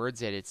author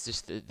words it, it's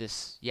just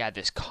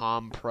this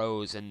calm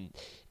prose, and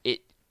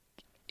it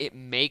it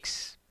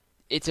makes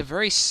it's a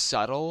very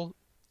subtle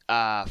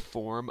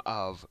form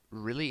of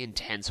really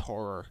intense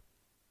horror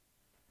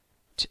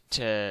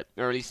to,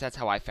 or at least that's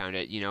how I found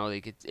it. You know,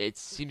 like it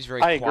seems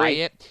very I agree.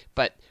 quiet,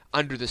 but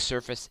under the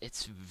surface,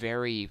 it's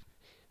very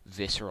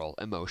visceral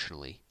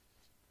emotionally.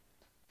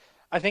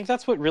 I think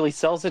that's what really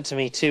sells it to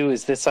me too,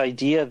 is this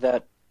idea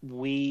that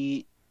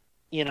we,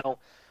 you know,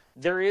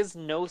 there is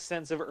no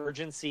sense of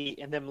urgency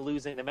in them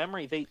losing the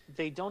memory.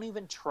 They don't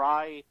even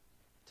try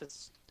to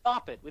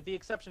stop it, with the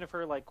exception of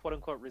her, like, quote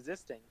unquote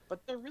resisting.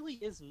 But there really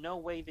is no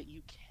way that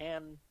you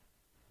can,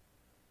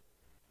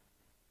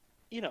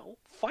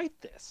 fight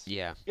this.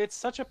 Yeah. It's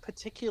such a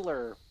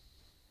particular,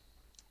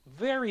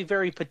 very,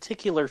 very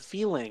particular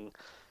feeling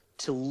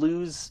to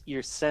lose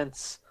your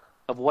sense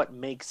of what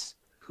makes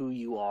who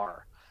you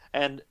are.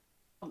 And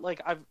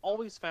like, I've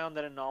always found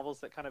that in novels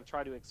that kind of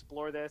try to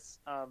explore this,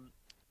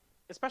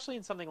 especially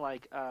in something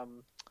like,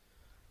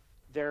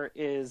 there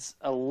is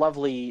a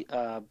lovely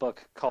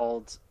book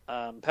called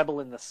Pebble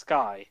in the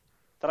Sky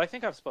that I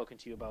think I've spoken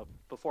to you about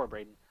before,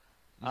 Braden.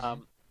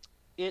 Mm-hmm.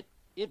 It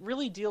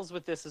really deals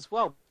with this as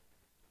well,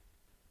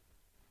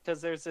 because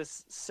there's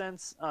this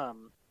sense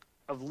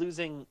of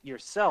losing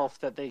yourself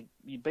that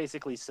you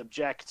basically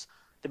subject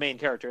the main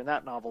character in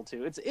that novel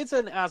to. It's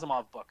an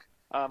Asimov book.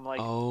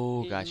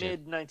 Oh, gotcha.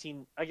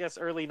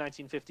 Early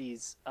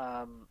 1950s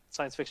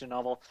science fiction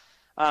novel.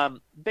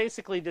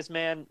 Basically, this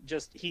man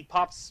he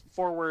pops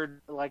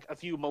forward like a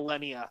few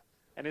millennia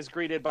and is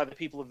greeted by the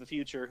people of the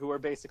future, who are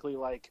basically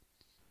like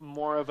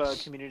more of a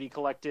community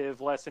collective,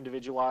 less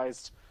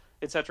individualized,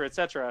 etc.,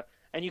 etc.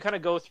 And you kind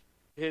of go through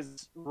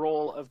his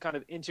role of kind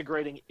of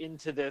integrating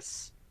into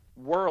this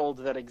world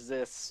that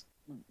exists,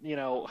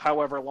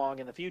 however long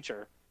in the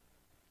future.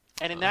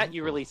 And in that,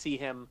 you really see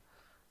him,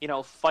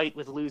 fight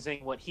with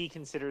losing what he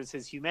considers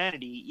his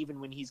humanity, even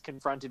when he's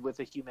confronted with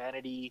a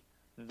humanity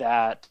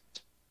that,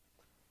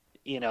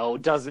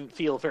 doesn't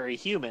feel very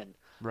human.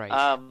 Right.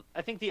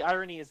 I think the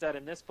irony is that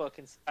in this book,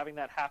 instead of having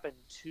that happen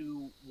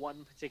to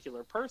one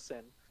particular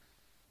person,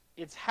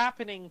 it's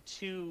happening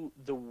to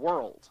the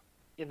world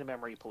in the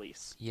Memory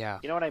Police. Yeah.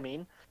 You know what I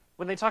mean?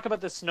 When they talk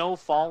about the snow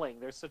falling,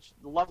 there's such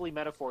lovely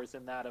metaphors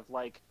in that of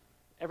like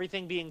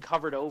everything being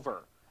covered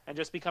over and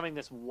just becoming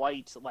this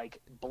white, like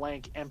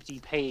blank, empty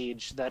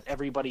page that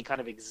everybody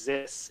kind of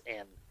exists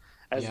in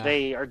as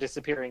they are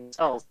disappearing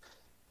themselves.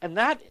 And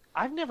that,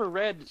 I've never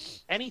read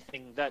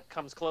anything that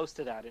comes close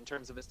to that in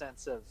terms of a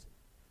sense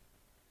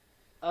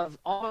of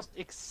almost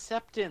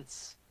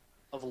acceptance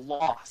of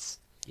loss.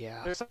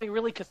 Yeah. There's something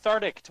really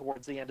cathartic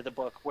towards the end of the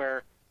book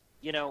where,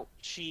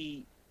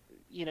 she,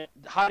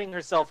 hiding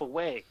herself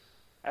away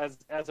as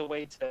a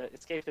way to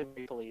escape the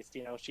police.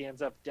 She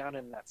ends up down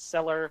in that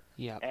cellar,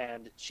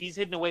 and she's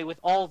hidden away with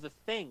all the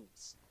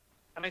things.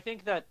 And I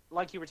think that,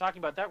 like you were talking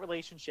about, that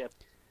relationship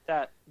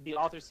that the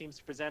author seems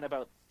to present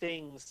about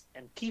things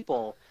and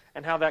people,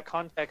 and how that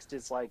context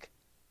is like,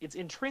 it's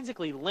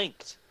intrinsically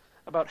linked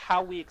about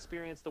how we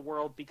experience the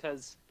world,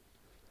 because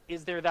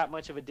is there that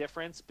much of a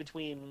difference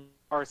between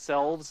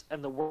ourselves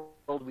and the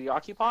world we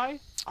occupy?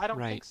 I don't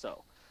think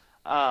so.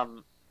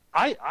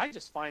 I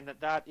just find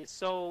that is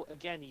so,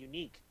 again,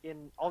 unique.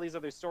 In all these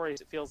other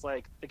stories, it feels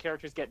like the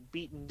characters get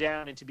beaten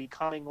down into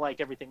becoming like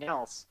everything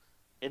else.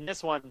 In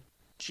this one,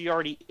 she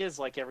already is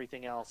like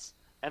everything else,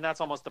 and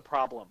that's almost the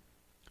problem.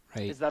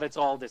 Right. Is that it's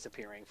all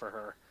disappearing for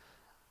her,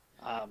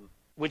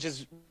 which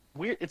is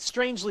weird. It's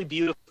strangely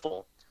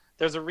beautiful.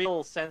 There's a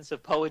real sense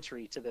of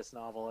poetry to this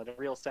novel, and a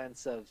real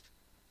sense of,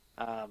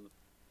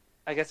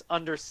 I guess,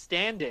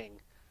 understanding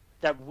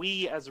that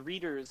we as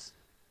readers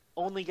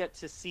only get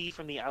to see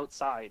from the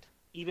outside,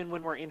 even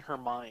when we're in her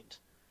mind.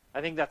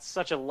 I think that's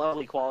such a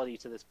lovely quality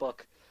to this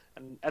book.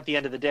 And at the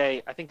end of the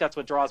day, I think that's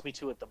what draws me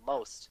to it the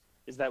most,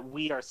 is that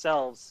we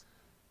ourselves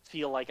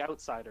feel like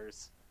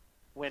outsiders,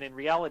 when in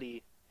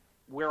reality,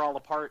 we're all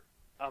a part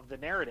of the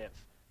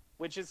narrative,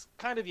 which is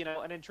kind of,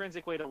 an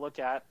intrinsic way to look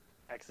at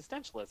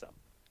existentialism,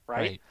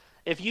 right?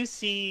 If you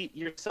see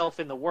yourself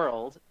in the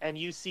world and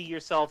you see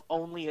yourself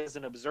only as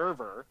an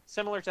observer,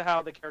 similar to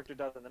how the character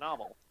does in the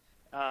novel,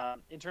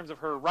 in terms of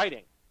her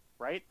writing,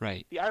 right?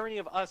 Right. The irony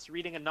of us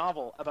reading a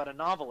novel about a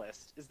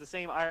novelist is the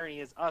same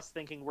irony as us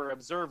thinking we're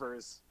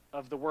observers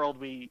of the world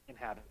we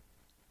inhabit.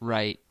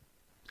 Right.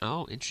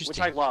 Oh, interesting.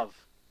 Which I love.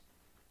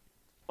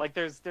 Like,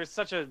 there's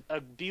such a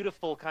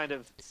beautiful kind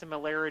of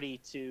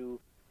similarity to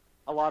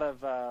a lot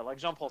of, like,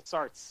 Jean-Paul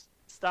Sartre's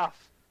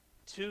stuff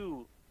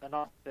to a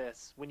novel like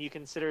this, when you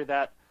consider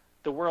that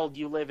the world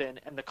you live in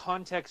and the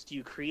context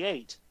you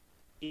create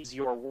is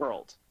your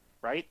world,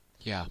 right?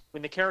 Yeah.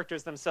 When the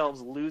characters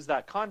themselves lose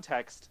that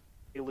context,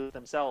 they lose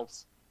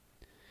themselves.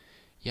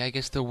 Yeah, I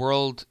guess the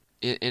world,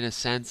 in a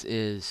sense,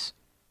 is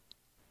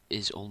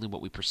only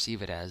what we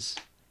perceive it as,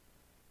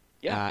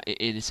 Yeah.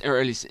 or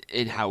at least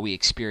in how we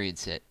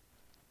experience it.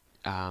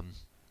 Um,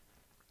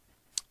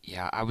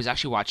 yeah, I was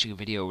actually watching a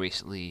video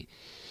recently.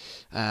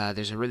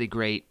 There's a really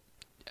great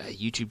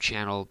YouTube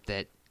channel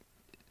that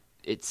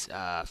it's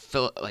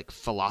like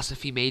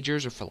philosophy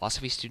majors or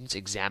philosophy students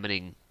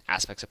examining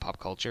aspects of pop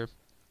culture,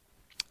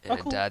 Oh,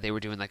 and cool. they were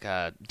doing like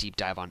a deep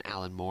dive on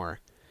Alan Moore,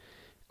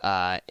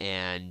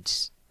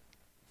 and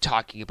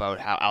talking about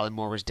how Alan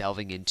Moore was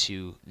delving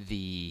into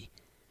the,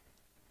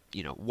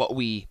 what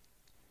we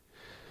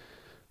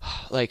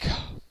like,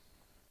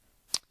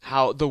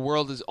 how the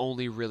world is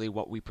only really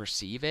what we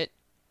perceive it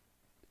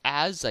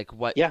as, like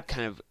what Yeah,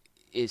 kind of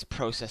is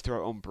processed through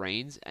our own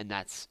brains, and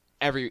that's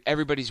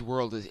everybody's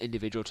world is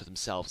individual to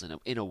themselves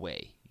in a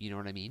way. You know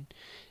what I mean?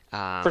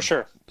 for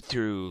sure.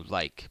 Through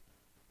like,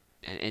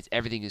 and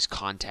everything is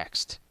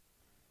context.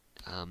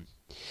 Um,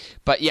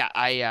 but yeah,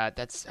 I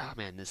that's oh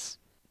man,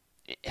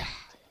 it,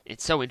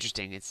 it's so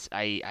interesting. It's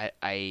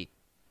I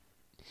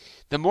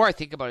the more I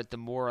think about it, the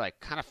more like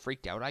kind of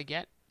freaked out I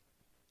get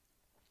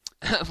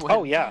Oh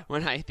when yeah.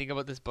 I think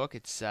about this book.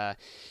 It's yeah,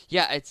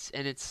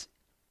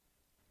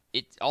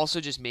 it also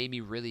just made me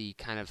really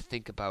kind of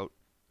think about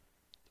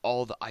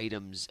all the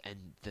items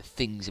and the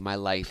things in my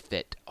life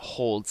that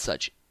hold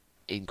such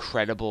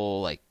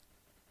incredible like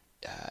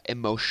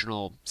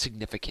emotional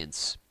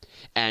significance,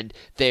 and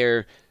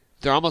they're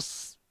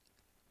almost,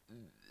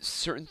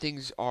 certain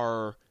things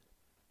are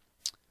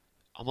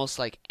almost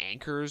like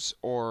anchors,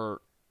 or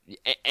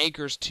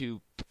anchors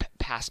to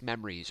past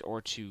memories,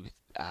 or to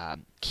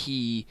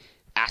key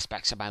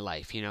aspects of my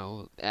life.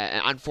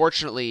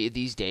 Unfortunately,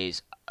 these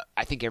days,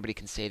 I think everybody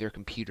can say their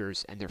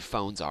computers and their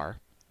phones are.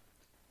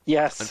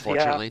 Yes, yeah.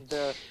 Unfortunately,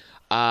 The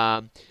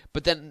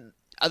but then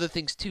other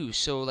things too.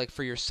 So, like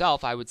for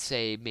yourself, I would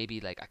say maybe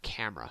like a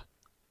camera.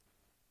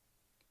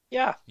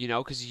 yeah,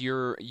 Because you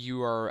are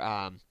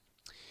you,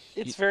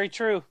 it's very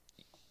true.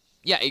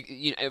 yeah,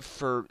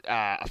 for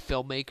a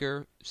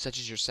filmmaker such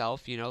as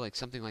yourself, like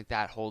something like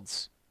that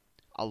holds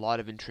a lot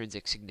of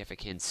intrinsic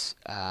significance,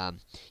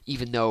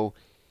 even though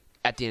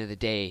at the end of the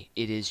day,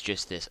 it is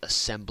just this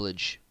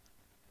assemblage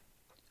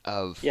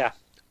of Yeah.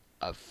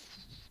 of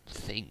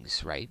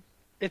things, right?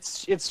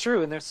 It's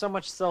true, and there's so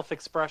much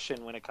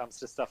self-expression when it comes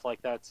to stuff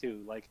like that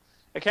too. Like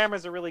a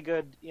camera's a really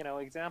good,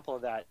 example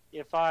of that.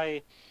 If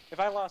I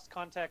lost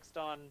context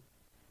on,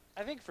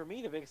 I think for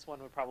me the biggest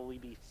one would probably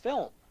be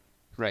film,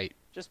 Right.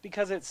 just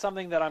because it's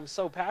something that I'm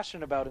so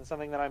passionate about and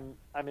something that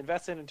I'm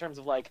invested in terms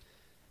of like,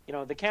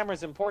 the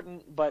camera's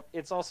important, but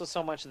it's also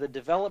so much the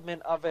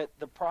development of it,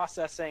 the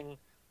processing,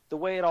 the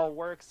way it all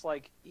works,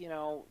 like,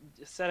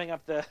 setting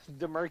up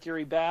the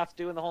mercury bath,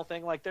 doing the whole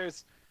thing. Like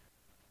there's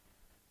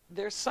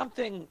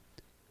something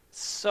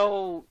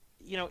so,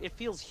 it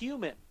feels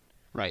human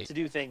Right. to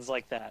do things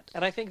like that.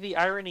 And I think the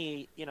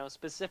irony,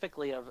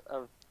 specifically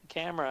of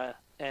camera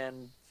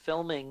and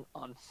filming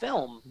on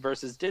film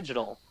versus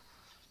digital,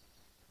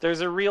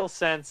 there's a real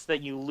sense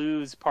that you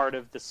lose part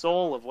of the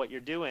soul of what you're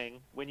doing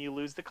when you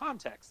lose the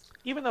context.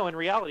 Even though in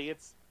reality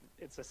it's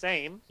the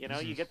same,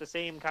 you get the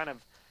same kind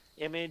of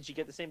image, you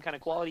get the same kind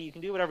of quality, you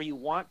can do whatever you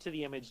want to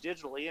the image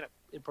digitally, and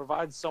it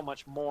provides so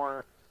much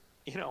more,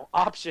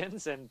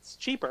 options, and it's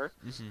cheaper.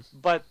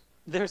 But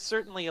there's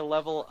certainly a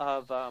level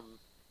of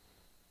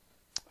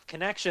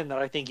connection that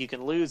I think you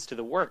can lose to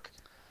the work,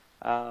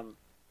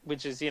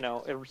 which is,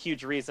 a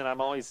huge reason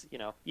I'm always,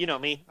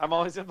 me, I'm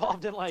always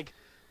involved in like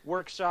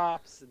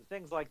workshops and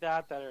things like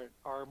that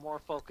are more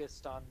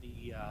focused on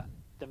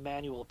the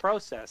manual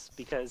process,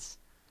 because,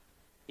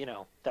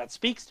 that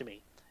speaks to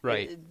me.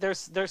 Right.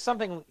 There's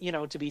something,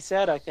 to be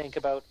said, I think,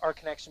 about our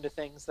connection to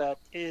things that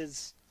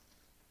is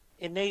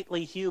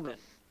innately human.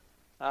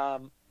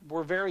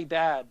 We're very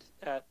bad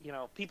at,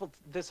 people,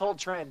 this whole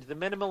trend, the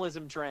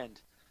minimalism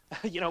trend.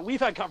 We've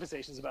had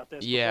conversations about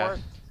this Yeah.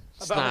 before,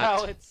 It's about not.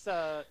 how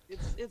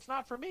it's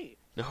not for me.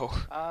 No.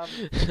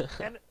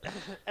 And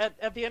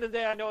at the end of the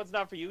day, I know it's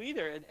not for you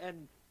either.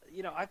 And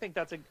I think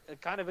that's a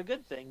kind of a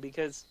good thing,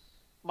 because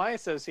my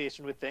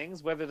association with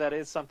things, whether that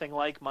is something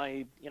like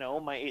my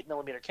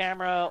 8mm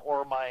camera,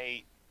 or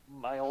my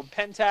old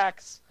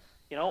Pentax,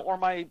 or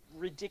my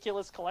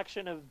ridiculous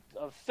collection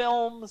of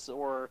films,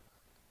 or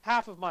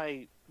half of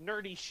my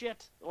nerdy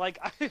shit, like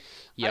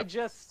Yep.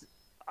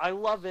 I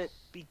love it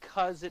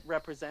because it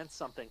represents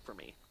something for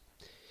me.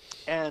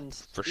 And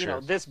For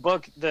sure. this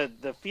book,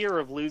 the fear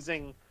of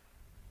losing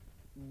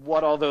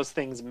what all those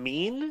things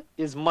mean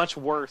is much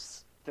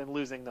worse than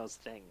losing those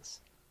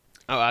things.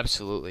 Oh,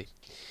 absolutely.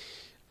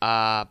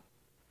 Uh,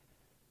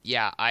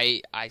 yeah,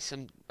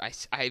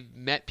 I've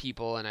met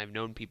people, and I've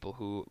known people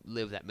who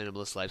live that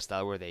minimalist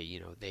lifestyle where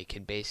they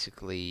can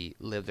basically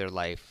live their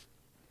life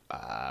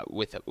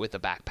with a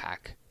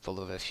backpack full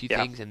of a few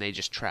Yeah. things, and they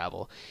just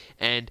travel.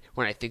 And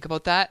when I think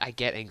about that, I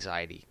get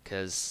anxiety,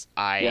 because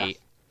Yeah.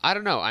 I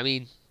don't know. I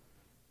mean,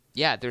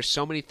 yeah, there's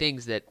so many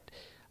things that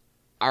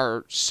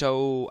are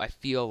so, I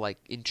feel like,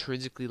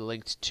 intrinsically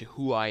linked to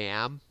who I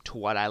am, to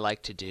what I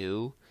like to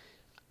do,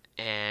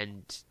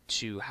 and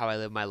to how I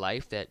live my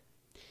life that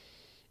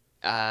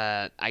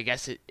I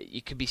guess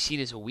it could be seen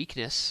as a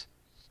weakness,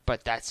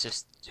 but that's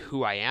just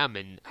who I am,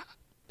 and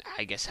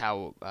I guess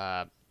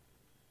uh,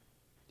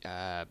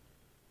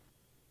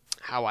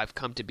 how I've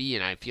come to be,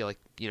 and I feel like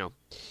you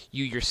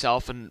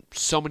yourself and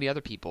so many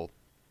other people,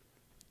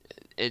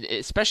 and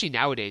especially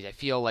nowadays, I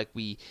feel like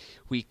we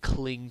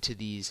cling to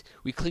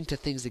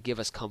things that give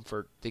us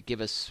comfort, that give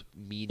us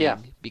meaning, Yeah.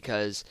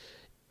 because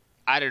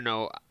I don't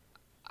know,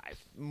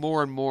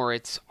 more and more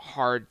it's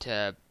hard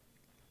to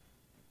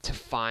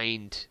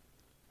find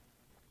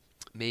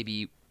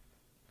maybe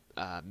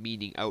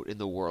meaning out in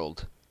the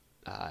world,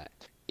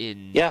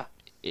 in Yeah.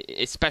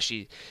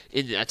 especially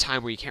in a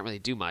time where you can't really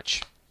do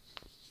much.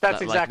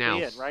 That's Like exactly now.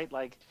 it, right?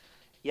 Like,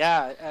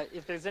 yeah,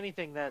 if there's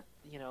anything that,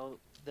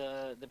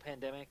 the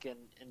pandemic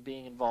and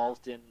being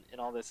involved in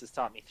all this has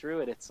taught me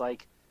through it, it's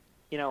like,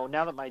 now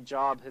that my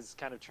job has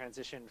kind of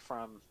transitioned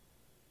from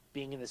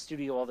being in the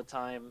studio all the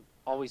time,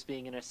 always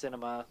being in a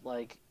cinema,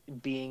 like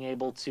being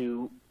able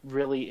to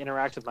really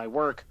interact with my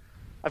work,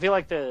 I feel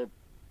like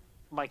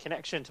my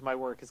connection to my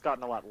work has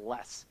gotten a lot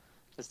less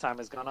as time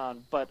has gone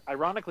on. But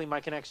ironically, my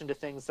connection to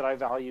things that I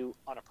value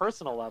on a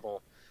personal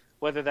level,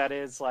 whether that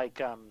is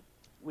like,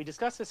 we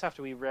discussed this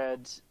after we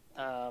read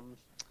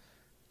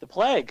The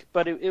Plague,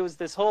 but it was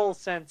this whole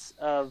sense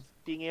of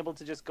being able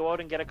to just go out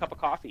and get a cup of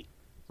coffee,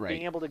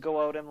 being able to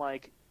go out and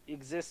like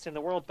exist in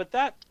the world.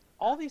 But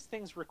all these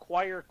things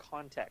require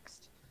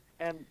context,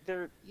 and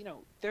there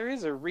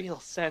is a real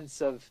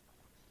sense of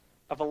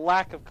a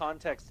lack of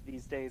context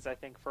these days, I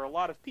think, for a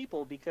lot of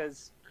people,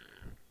 because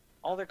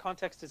all their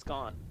context is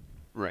gone.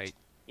 Right.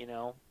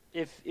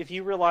 If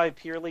you rely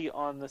purely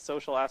on the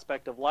social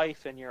aspect of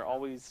life, and you're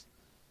always,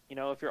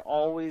 if you're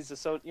always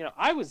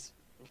I was,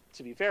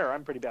 to be fair,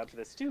 I'm pretty bad for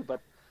this too,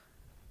 but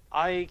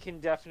I can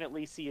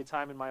definitely see a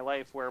time in my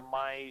life where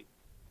my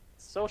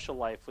social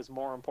life was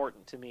more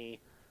important to me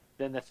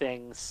than the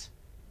things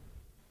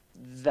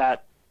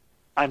that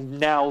I'm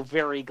now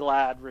very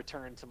glad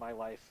returned to my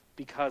life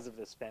because of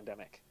this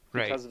pandemic,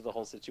 because of the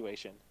whole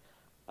situation.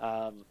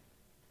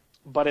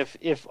 But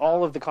if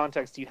all of the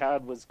context you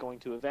had was going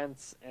to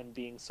events and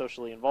being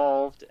socially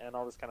involved and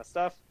all this kind of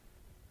stuff,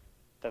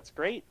 that's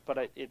great.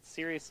 But it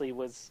seriously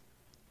was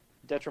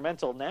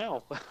detrimental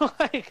now.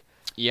 Like,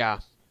 Yeah,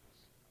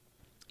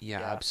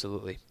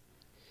 absolutely.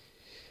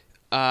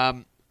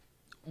 One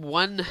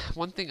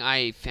thing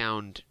I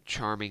found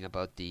charming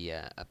about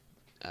the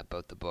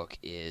book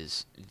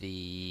is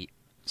the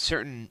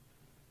certain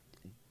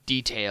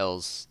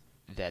details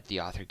that the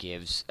author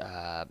gives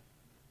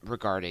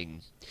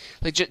regarding,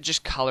 like,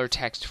 just color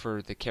text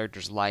for the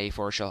character's life,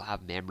 or she'll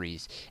have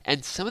memories,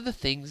 and some of the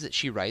things that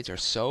she writes are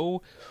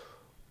so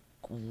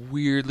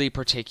weirdly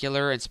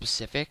particular and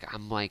specific.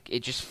 I'm like,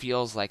 it just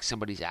feels like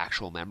somebody's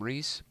actual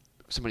memories,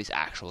 somebody's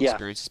actual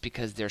experiences,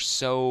 because they're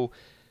so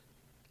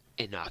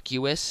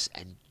innocuous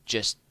and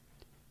just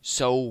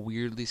so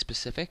weirdly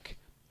specific.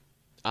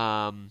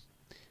 I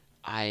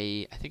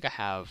think I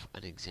have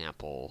an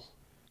example.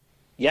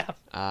 Yeah.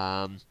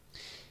 Let's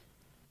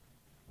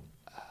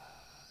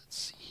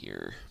see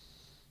here.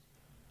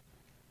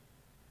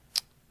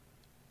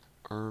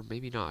 Or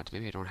maybe not.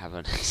 Maybe I don't have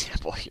an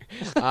example here.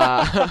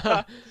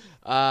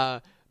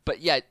 But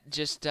yeah,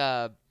 just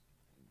some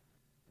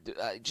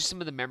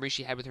of the memories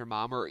she had with her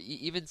mom, or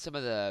even some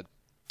of the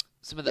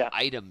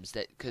items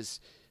that, because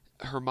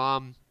her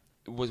mom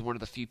was one of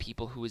the few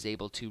people who was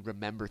able to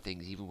remember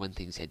things even when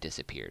things had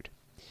disappeared.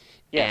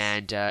 Yes.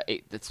 And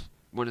that's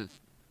one of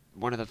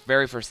the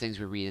very first things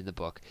we read in the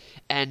book.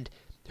 And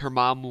her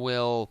mom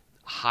will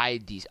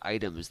hide these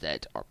items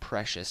that are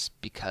precious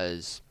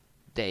because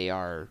they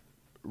are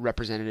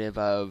representative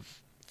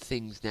of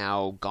things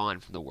now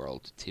gone from the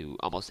world to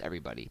almost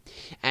everybody.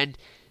 And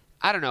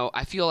I don't know,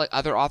 I feel like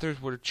other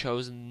authors would have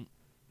chosen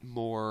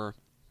more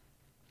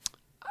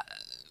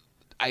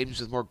items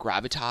with more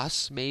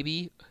gravitas,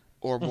 maybe,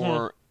 or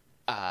more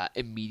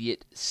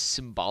immediate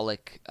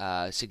symbolic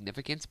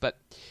significance, but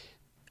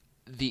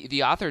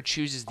the author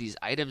chooses these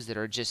items that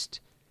are just,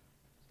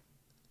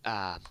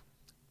 like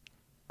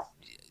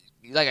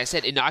I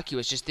said,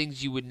 innocuous, just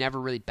things you would never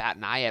really bat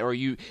an eye at,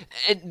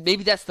 and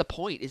maybe that's the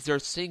point, is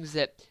there's things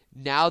that,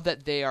 now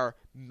that they are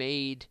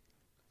made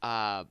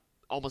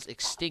almost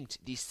extinct,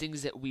 these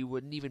things that we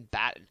wouldn't even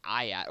bat an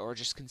eye at or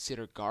just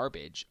consider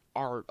garbage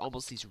are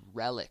almost these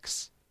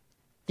relics.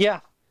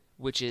 Yeah.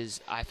 Which is,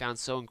 I found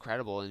so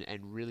incredible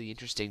and really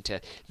interesting to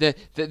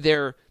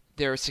their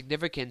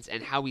significance,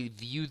 and how we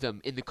view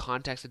them in the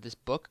context of this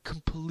book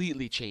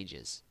completely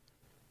changes.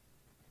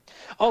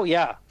 Oh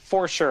yeah,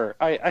 for sure.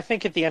 I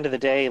think at the end of the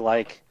day,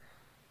 like,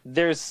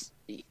 there's,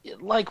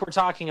 like we're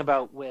talking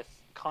about with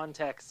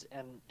context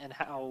and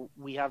how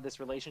we have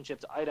this relationship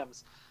to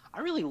items.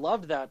 I really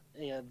loved that,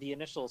 the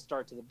initial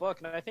start to the book,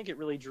 and I think it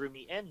really drew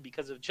me in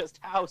because of just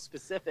how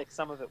specific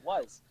some of it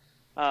was.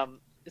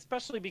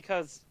 Especially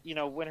because,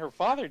 when her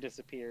father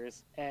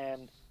disappears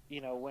and,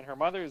 when her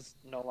mother's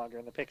no longer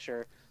in the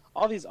picture,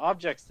 all these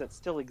objects that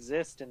still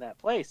exist in that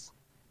place,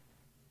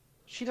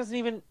 she doesn't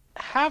even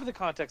have the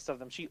context of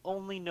them. She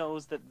only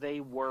knows that they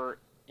were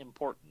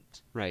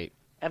important. Right.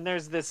 And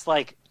there's this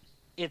like,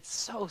 it's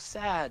so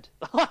sad.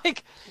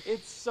 Like,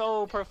 it's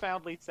so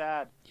profoundly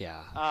sad.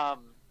 Yeah.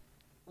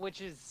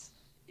 Which is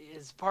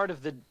part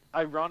of the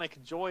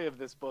ironic joy of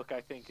this book,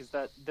 I think, is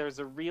that there's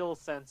a real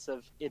sense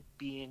of it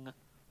being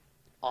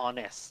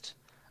honest.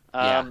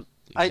 Yeah,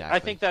 I exactly.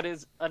 think that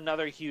is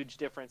another huge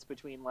difference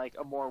between like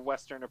a more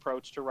Western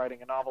approach to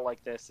writing a novel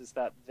like this, is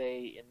that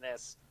they, in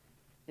this,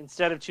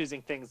 instead of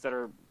choosing things that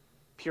are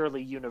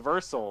purely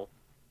universal,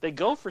 they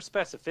go for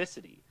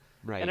specificity.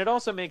 Right. And it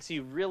also makes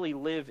you really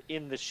live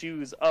in the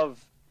shoes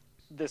of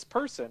this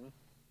person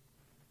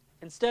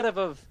instead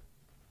of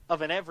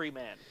an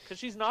everyman, because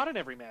she's not an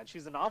everyman.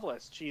 She's a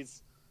novelist. She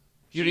is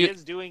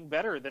doing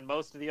better than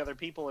most of the other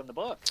people in the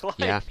book. Like,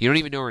 Yeah, you don't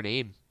even know her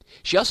name.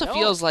 She also No.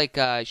 feels like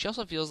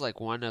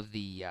one of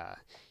the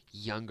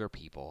younger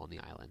people on the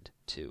island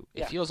too. It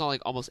Yeah. feels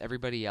like almost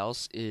everybody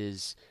else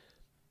is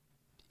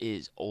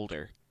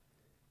older,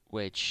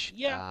 which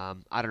Yeah.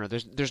 I don't know.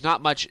 There's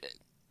not much.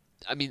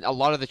 I mean, a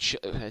lot of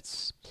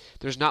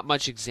there's not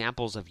much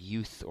examples of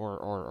youth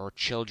or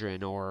children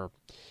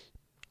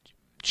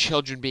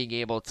being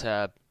able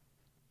to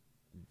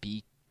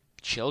be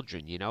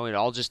children. You know,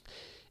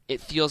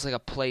 it feels like a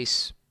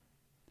place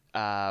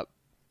that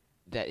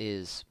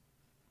is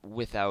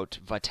without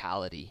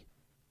vitality.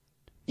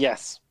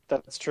 Yes,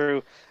 that's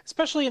true.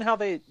 Especially in how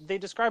they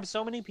describe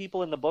so many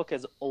people in the book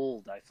as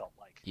old, I felt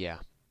like. Yeah,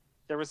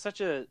 There was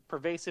such a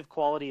pervasive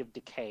quality of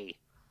decay.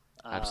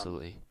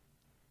 absolutely.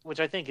 Which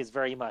I think is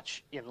very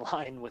much in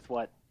line with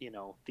what,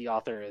 the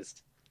author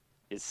is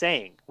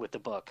saying with the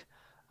book.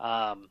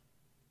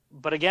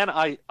 But again,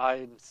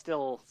 I'm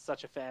still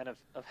such a fan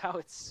of how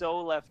it's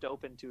so left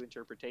open to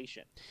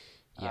interpretation.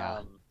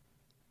 Yeah.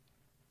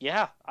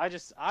 Yeah,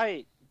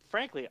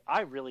 frankly,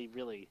 I really,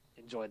 really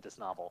enjoyed this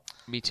novel.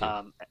 Me too.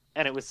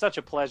 And it was such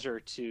a pleasure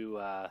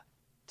to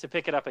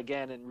pick it up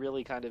again and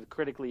really kind of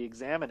critically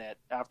examine it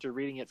after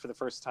reading it for the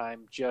first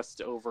time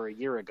just over a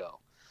year ago.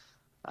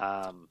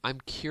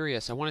 I'm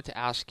curious. I wanted to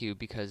ask you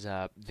because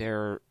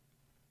the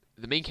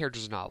main character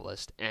is a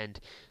novelist, and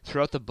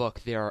throughout the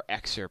book there are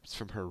excerpts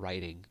from her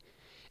writing.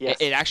 Yes.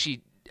 It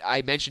actually,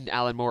 I mentioned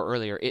Alan Moore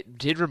earlier. It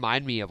did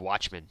remind me of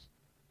Watchmen.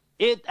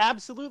 It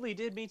absolutely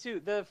did, me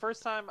too. The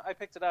first time I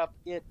picked it up,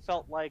 it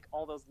felt like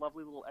all those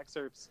lovely little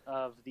excerpts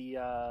of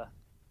the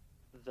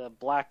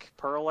Black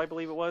Pearl, I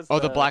believe it was. Oh,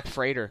 the Black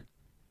Freighter.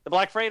 The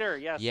Black Freighter,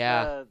 yes.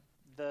 Yeah.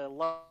 The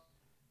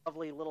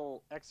lovely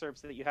little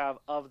excerpts that you have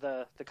of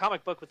the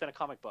comic book within a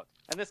comic book.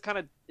 And this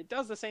it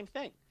does the same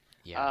thing.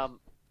 Yeah.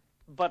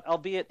 But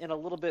albeit in a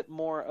little bit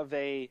more of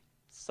a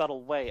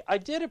subtle way. I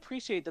did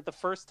appreciate that the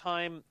first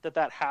time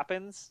that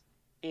happens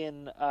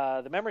in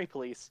the Memory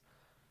Police,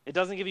 it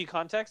doesn't give you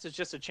context. It's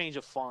just a change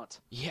of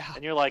font. Yeah.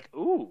 And you're like,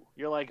 ooh.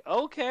 You're like,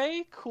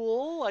 okay,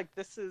 cool. Like,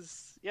 this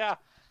is, yeah.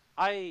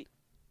 I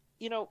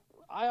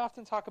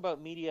often talk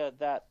about media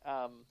that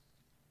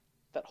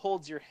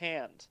holds your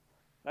hand.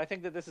 And I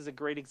think that this is a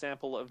great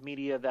example of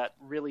media that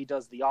really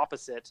does the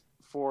opposite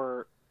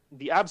for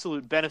the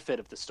absolute benefit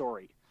of the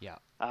story. Yeah.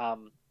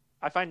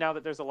 I find now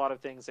that there's a lot of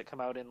things that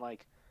come out in,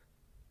 like,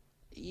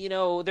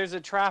 there's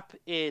a trap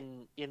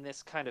in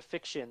this kind of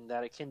fiction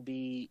that it can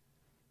be,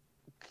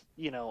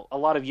 a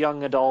lot of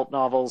young adult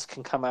novels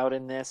can come out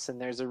in this,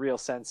 and there's a real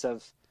sense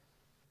of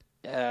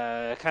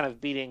kind of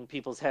beating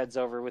people's heads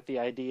over with the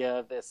idea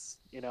of this,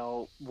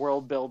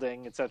 world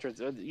building, etc.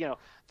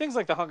 Things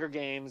like the Hunger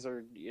Games,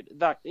 or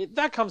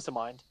that comes to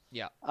mind.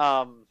 Yeah.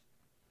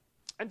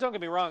 And don't get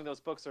me wrong,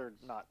 those books are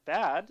not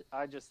bad.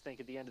 I just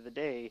think at the end of the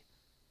day,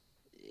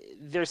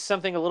 there's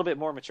something a little bit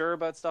more mature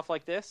about stuff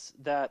like this,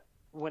 that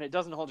when it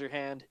doesn't hold your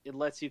hand, it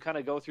lets you kind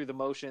of go through the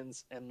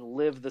motions and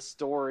live the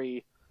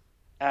story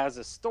as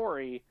a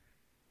story.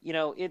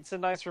 It's a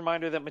nice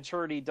reminder that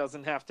maturity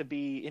doesn't have to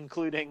be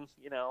including,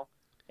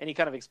 any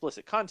kind of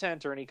explicit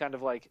content or any kind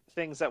of like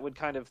things that would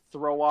kind of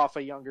throw off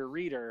a younger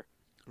reader.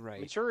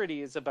 Right.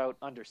 Maturity is about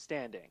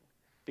understanding,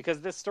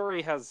 because this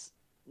story has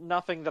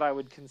nothing that I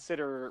would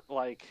consider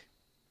like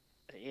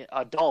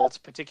adult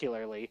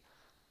particularly,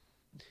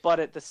 but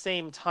at the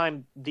same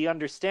time, the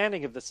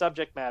understanding of the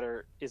subject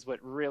matter is what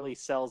really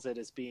sells it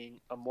as being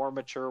a more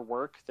mature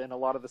work than a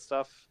lot of the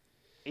stuff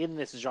in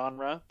this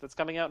genre that's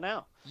coming out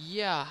now.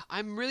 Yeah,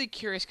 I'm really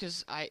curious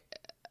because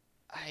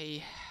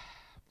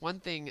one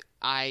thing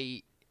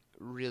I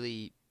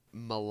really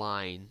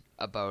malign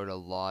about a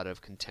lot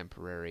of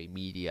contemporary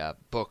media,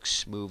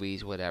 books,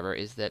 movies, whatever,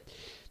 is that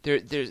there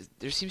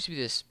seems to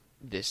be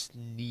this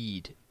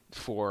need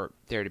for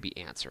there to be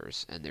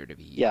answers and there to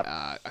be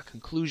a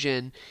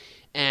conclusion,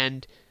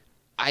 and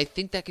I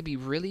think that could be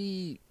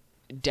really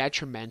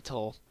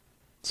detrimental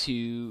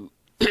to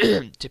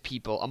to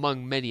people,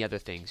 among many other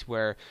things,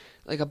 where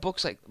like a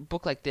book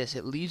like this,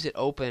 it leaves it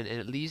open and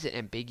it leaves it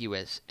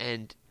ambiguous,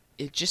 and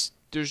it just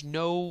there's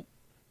no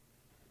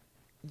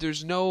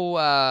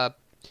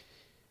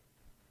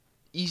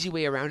easy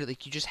way around it.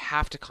 Like, you just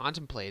have to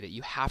contemplate it,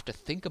 you have to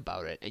think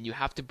about it, and you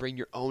have to bring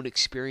your own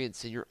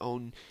experience and your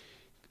own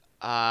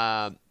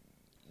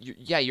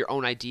your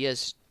own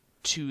ideas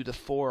to the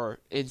fore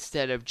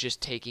instead of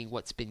just taking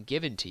what's been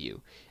given to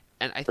you.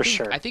 And For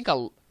sure. I think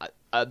a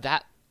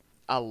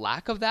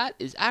lack of that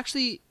is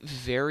actually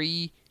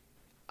very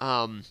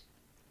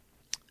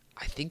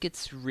I think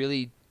it's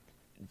really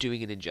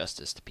doing an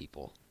injustice to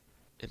people,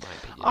 in my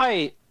opinion.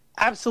 I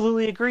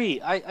absolutely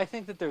agree. I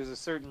think that there's a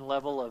certain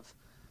level of,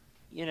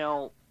 you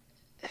know,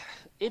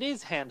 it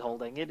is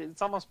hand-holding.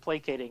 It's almost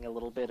placating a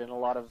little bit in a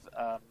lot of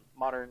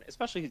modern,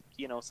 especially,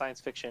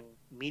 science fiction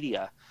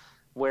media,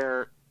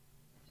 where,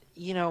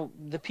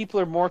 the people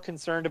are more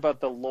concerned about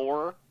the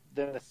lore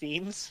than the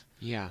themes.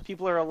 Yeah.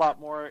 People are a lot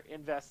more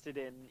invested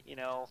in,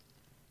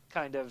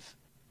 kind of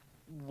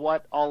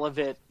what all of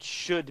it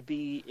should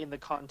be in the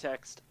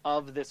context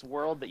of this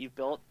world that you've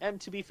built. And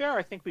to be fair,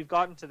 I think we've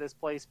gotten to this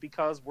place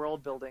because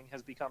world building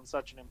has become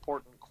such an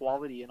important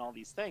quality in all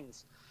these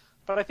things.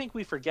 But I think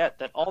we forget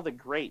that all the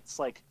greats,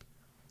 like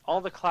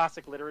all the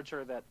classic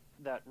literature that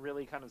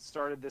really kind of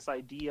started this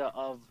idea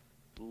of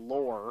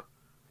lore,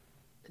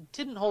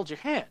 didn't hold your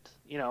hand.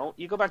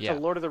 You go back to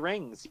Lord of the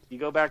Rings, you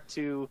go back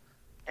to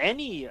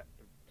any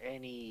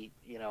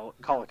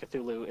Call of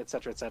Cthulhu,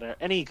 etc.,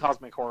 any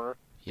cosmic horror.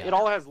 Yeah. It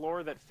all has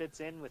lore that fits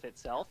in with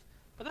itself,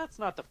 but that's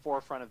not the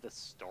forefront of the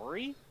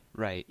story.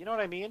 Right. You know what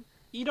I mean?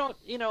 You don't,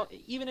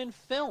 even in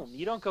film,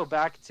 you don't go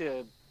back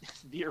to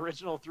the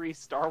original 3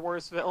 Star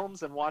Wars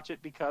films and watch it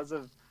because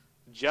of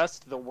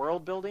just the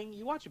world building.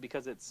 You watch it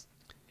because it's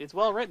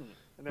well written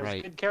and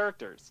there's good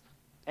characters.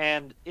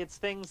 And it's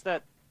things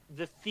that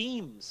the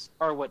themes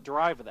are what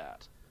drive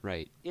that.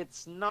 Right.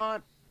 It's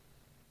not,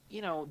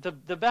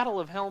 the Battle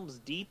of Helm's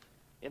Deep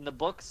in the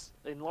books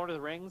in Lord of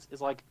the Rings is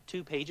like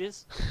 2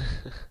 pages.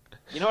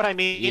 You know what I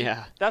mean?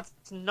 Yeah. That's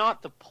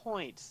not the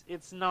point.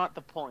 It's not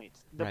the point.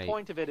 The Right.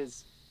 point of it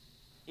is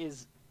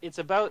it's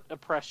about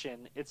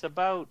oppression. It's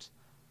about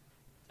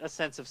a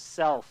sense of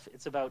self.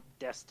 It's about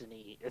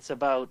destiny. It's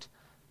about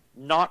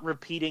not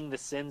repeating the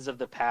sins of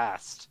the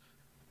past.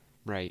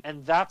 Right.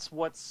 And that's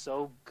what's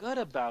so good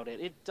about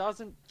it. It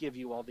doesn't give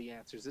you all the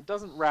answers. It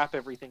doesn't wrap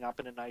everything up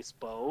in a nice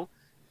bow.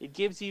 It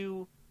gives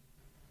you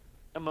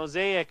a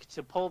mosaic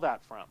to pull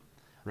that from.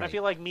 And I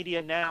feel like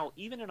media now,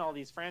 even in all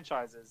these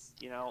franchises,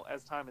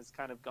 as time has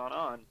kind of gone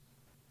on,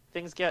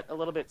 things get a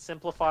little bit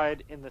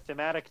simplified in the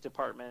thematic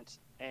department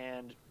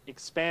and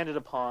expanded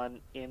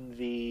upon in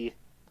the,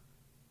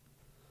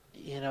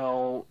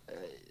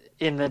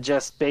 in the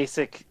just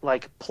basic,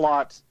 like,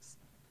 plot,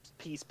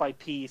 piece by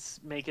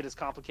piece, make it as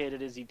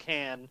complicated as you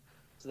can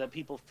so that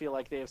people feel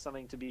like they have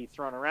something to be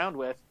thrown around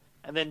with,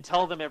 and then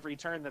tell them every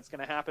turn that's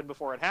going to happen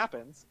before it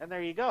happens, and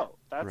there you go.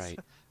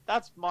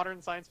 That's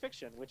modern science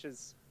fiction, which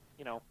is,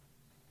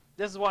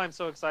 this is why I'm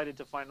so excited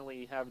to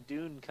finally have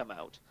Dune come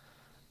out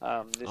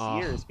this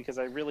year, is because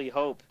I really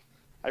hope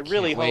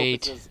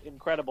it's as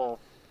incredible,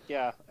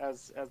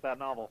 as that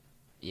novel.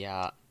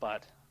 Yeah.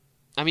 But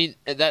I mean,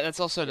 that's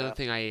also another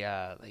thing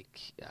I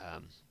like.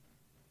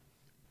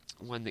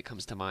 One that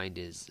comes to mind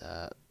is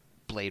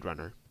Blade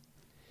Runner.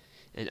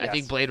 And I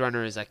think Blade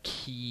Runner is a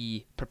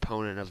key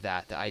proponent of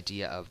that, the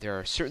idea of there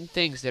are certain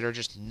things that are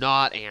just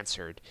not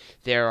answered.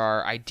 There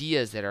are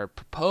ideas that are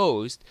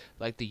proposed,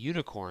 like the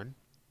unicorn.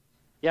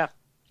 Yeah.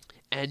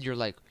 And you're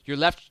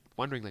left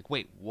wondering, like,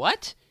 wait,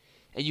 what?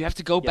 And you have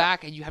to go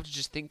back and you have to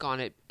just think on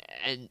it,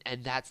 and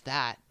that's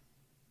that.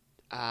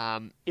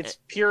 It's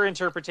pure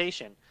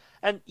interpretation.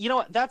 And you know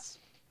what?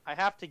 I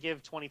have to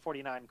give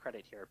 2049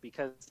 credit here,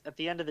 because at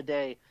the end of the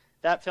day,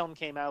 that film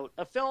came out,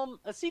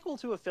 a sequel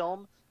to a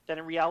film that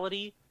in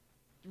reality,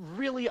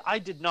 really, I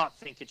did not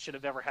think it should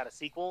have ever had a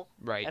sequel.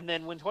 Right. And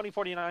then when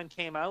 2049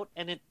 came out,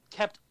 and it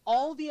kept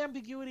all the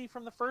ambiguity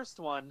from the first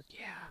one,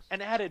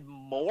 and added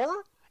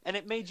more, and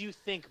it made you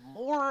think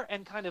more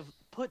and kind of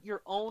put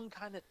your own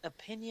kind of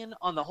opinion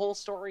on the whole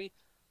story.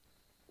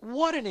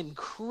 What an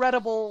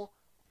incredible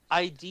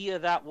idea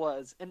that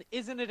was. And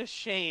isn't it a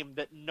shame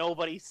that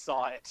nobody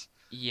saw it?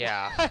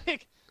 Yeah.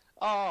 Like,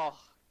 oh,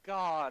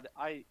 God,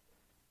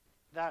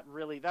 that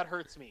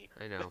hurts me.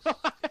 I know.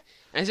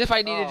 As if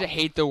I needed to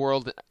hate the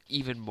world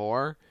even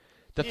more.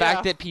 The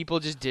fact that people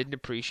just didn't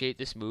appreciate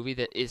this movie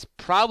that is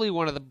probably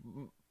one of the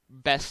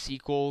best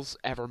sequels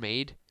ever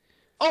made.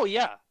 Oh,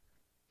 yeah.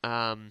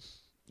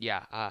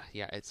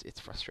 It's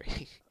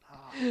frustrating.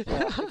 Yeah,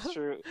 it's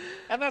true.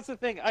 And that's the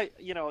thing.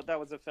 That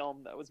was a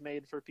film that was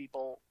made for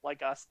people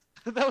like us.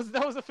 that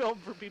was a film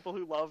for people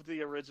who loved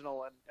the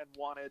original and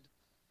wanted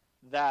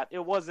that.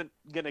 It wasn't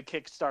going to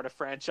kickstart a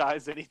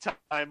franchise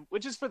anytime,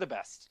 which is for the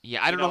best.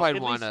 Yeah, I don't know if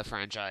I'd want a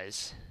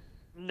franchise.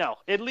 No,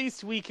 at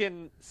least we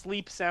can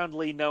sleep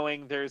soundly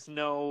knowing there's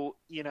no,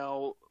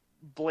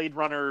 Blade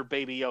Runner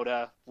Baby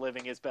Yoda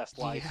living his best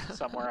life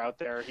somewhere out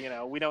there.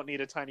 We don't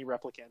need a tiny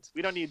replicant.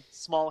 We don't need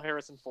small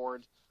Harrison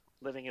Ford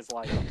living his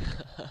life.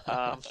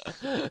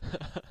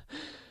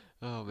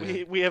 Oh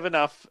man, we have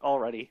enough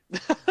already.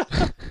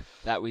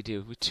 That we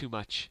do. Too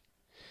much.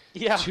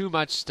 Yeah. Too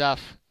much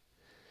stuff.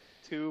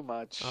 Too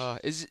much.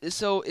 Is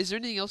there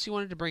anything else you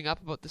wanted to bring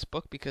up about this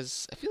book?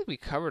 Because I feel like we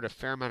covered a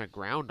fair amount of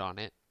ground on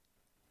it.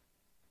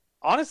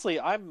 Honestly,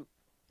 I'm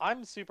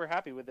super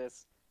happy with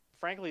this.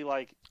 frankly,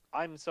 like,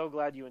 I'm so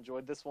glad you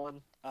enjoyed this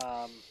one.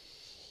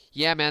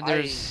 Yeah, man.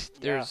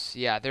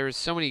 Yeah. There's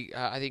so many.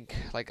 I think,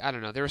 like, I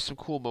don't know. There were some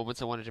cool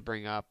moments I wanted to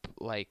bring up,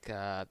 like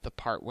the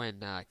part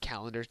when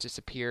calendars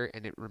disappear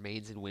and it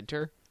remains in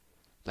winter.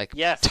 Like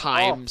Yes.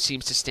 time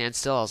seems to stand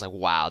still. I was like,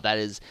 wow, that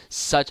is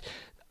such.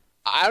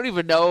 I don't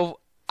even know.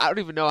 I don't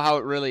even know how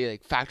it really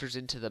like factors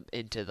into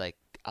like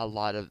a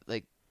lot of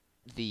like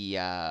the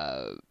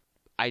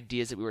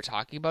ideas that we were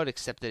talking about.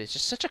 Except that it's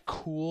just such a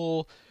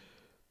cool.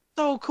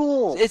 So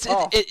cool.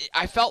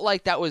 I felt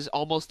like that was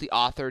almost the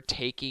author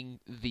taking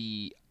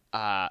the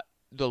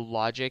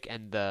logic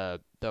and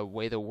the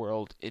way the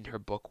world in her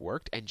book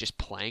worked and just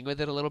playing with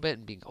it a little bit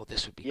and being, oh,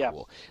 this would be Yeah.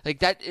 cool. Like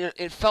that,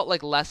 it felt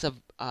like less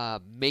of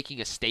making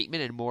a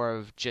statement and more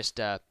of just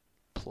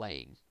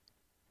playing.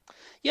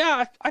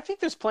 Yeah, I think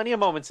there's plenty of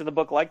moments in the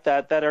book like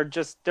that that are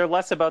just, they're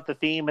less about the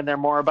theme and they're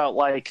more about,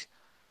 like,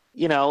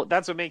 you know,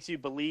 that's what makes you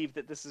believe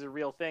that this is a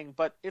real thing.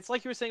 But it's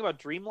like you were saying about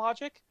dream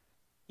logic,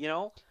 you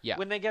know? Yeah.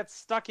 When they get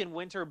stuck in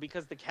winter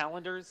because the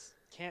calendars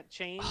can't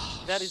change,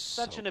 Oh, that is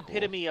such so an cool.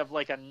 epitome of,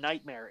 like, a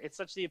nightmare. It's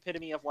such the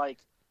epitome of, like,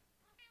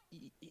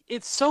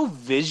 it's so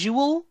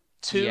visual,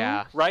 too,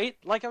 Yeah. right?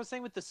 Like I was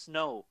saying with the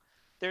snow,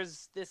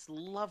 there's this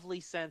lovely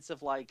sense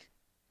of, like,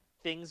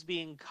 things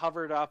being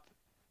covered up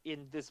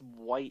in this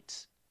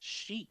white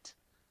sheet,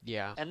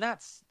 Yeah. and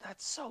that's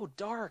so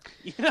dark,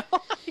 you know.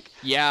 Like,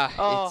 Yeah.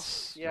 oh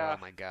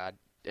my God.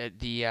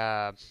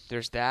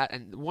 There's that,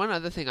 and one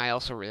other thing I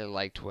also really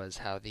liked was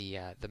how the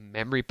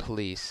memory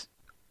police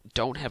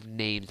don't have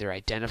names; they're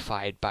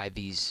identified by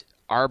these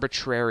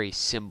arbitrary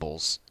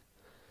symbols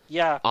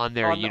yeah, on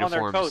their on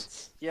uniforms. their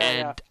coats. Yeah,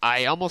 and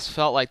I almost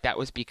felt like that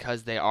was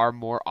because they are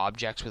more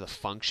objects with a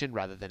function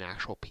rather than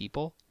actual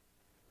people.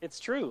 it's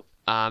true.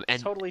 And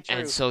Totally true.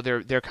 and so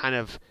they're kind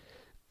of,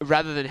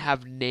 rather than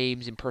have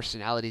names and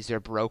personalities, they're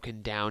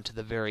broken down to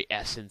the very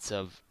essence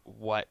of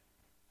what,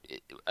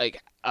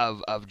 like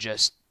of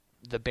just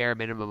the bare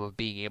minimum of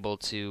being able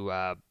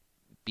to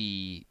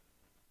be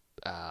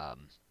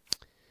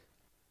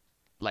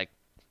like,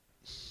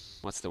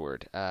 what's the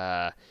word,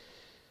 not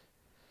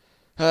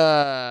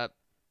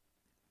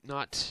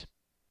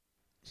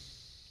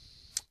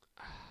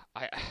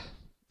I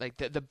like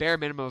the bare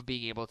minimum of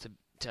being able to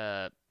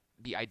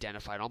be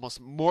identified, almost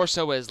more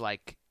so as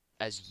like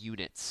as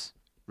units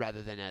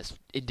rather than as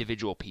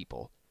individual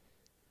people.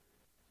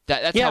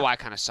 That's Yeah. how I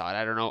kind of saw it.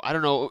 I don't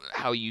know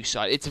how you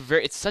saw it.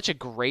 It's such a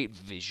great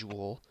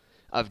visual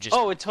of just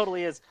Oh, it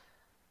totally is.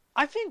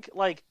 I think,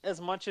 like, as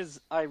much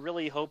as I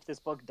really hope this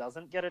book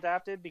doesn't get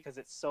adapted because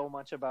it's so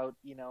much about,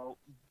 you know,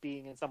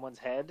 being in someone's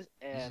head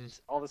and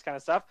all this kind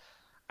of stuff,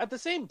 at the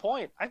same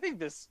point, I think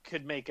this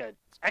could make an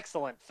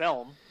excellent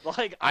film.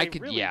 Like, I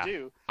really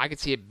do. I could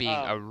see it being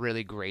a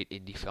really great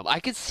indie film. I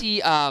could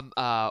see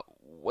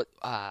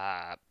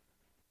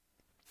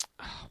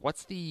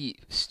what's the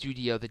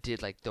studio that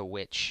did like The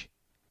Witch?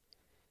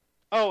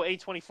 Oh,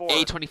 A24.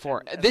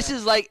 A24. And This then-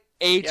 is like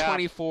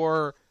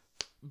A24.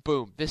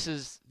 Boom. This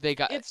is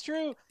It's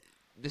true.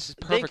 This is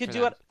They perfect. could for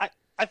do them. it.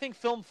 I think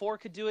Film 4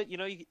 could do it. You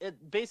know,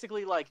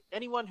 basically, like,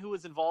 anyone who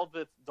was involved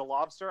with The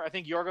Lobster, I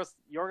think Yorgos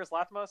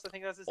Lanthimos, I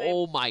think that's his name.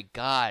 Oh my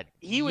God.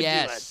 He would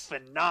yes. do a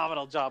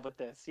phenomenal job with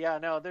this. Yeah,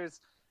 no,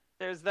 there's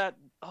that.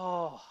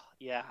 Oh,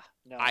 yeah,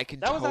 no. I can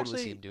that was totally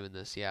actually, see him doing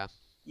this. Yeah.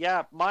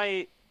 Yeah,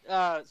 my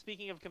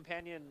speaking of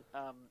companion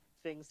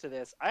things to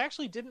this, I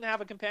actually didn't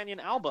have a companion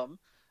album,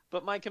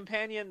 but my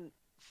companion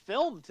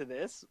film to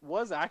this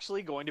was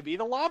actually going to be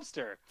The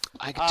Lobster.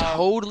 I can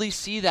totally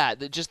see that.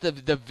 Just the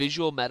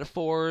visual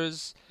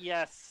metaphors.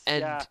 Yes.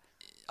 And yeah.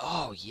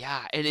 oh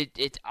yeah, and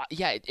it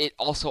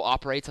also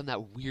operates on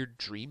that weird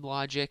dream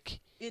logic.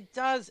 It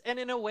does, and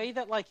in a way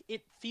that, like,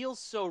 it feels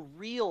so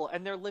real,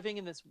 and they're living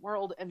in this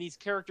world, and these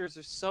characters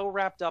are so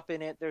wrapped up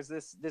in it. There's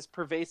this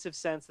pervasive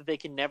sense that they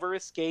can never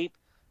escape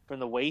from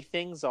the way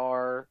things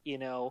are, you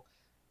know,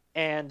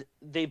 and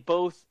they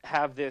both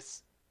have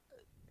this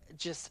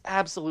just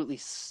absolutely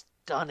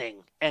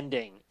stunning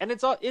ending. And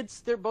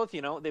they're both,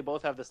 you know, they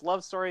both have this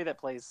love story that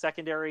plays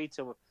secondary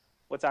to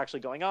what's actually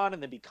going on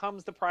and then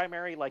becomes the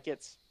primary. Like,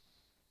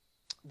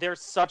 they're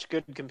such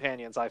good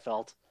companions, I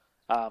felt.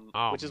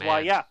 Which is why,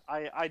 yeah,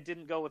 I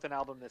didn't go with an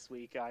album this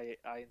week. I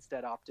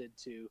instead opted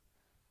to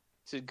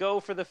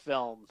go for the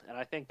film, and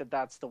I think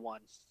that's the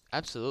one.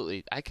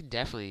 Absolutely, I can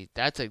definitely.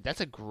 That's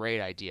a great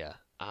idea.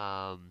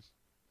 I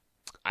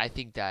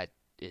think that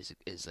is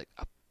like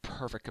a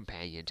perfect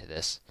companion to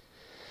this.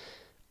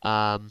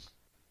 Oh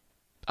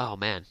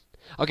man.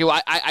 Okay,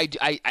 well I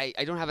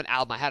don't have an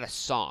album. I had a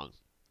song.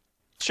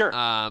 Sure.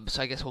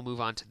 So I guess we'll move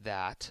on to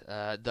that.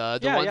 The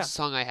Yeah.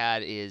 song I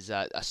had is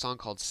a song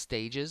called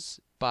Stages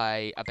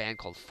by a band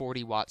called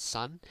 40 Watt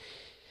Sun.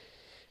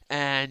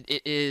 And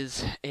it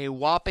is a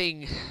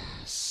whopping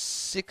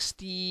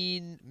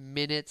 16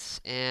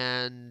 minutes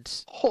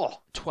and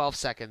 12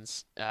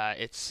 seconds.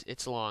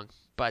 It's long,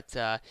 but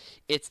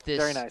it's this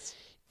Very nice.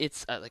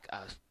 It's like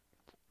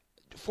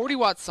 40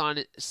 Watt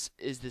Sun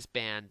is this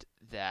band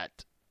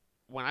that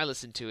when I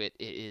listen to it,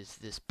 it is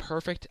this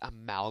perfect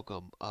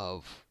amalgam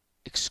of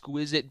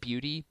exquisite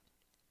beauty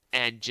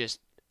and just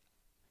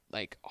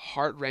like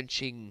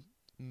heart-wrenching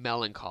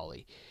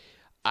melancholy.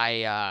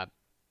 I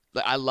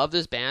love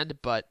this band,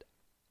 but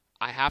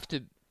I have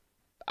to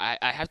I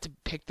have to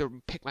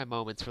pick my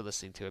moments for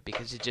listening to it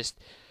because it just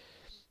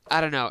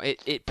I don't know,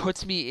 it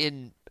puts me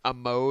in a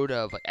mode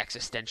of like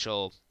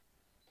existential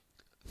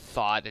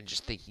thought and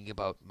just thinking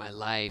about my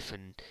life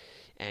and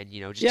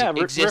just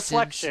existence.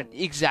 Reflection.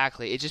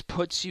 Exactly. It just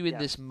puts you in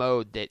this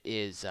mode that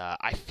is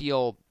I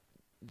feel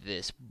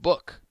this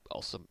book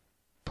also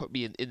put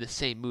me in the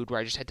same mood where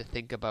I just had to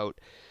think about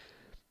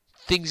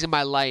things in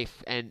my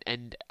life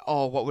and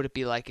oh, what would it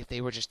be like if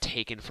they were just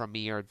taken from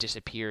me or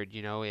disappeared,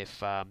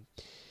 if man,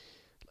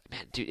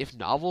 dude, if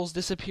novels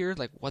disappeared,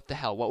 like what the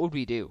hell? What would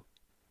we do?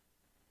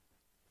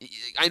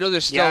 I know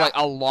there's still like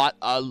a lot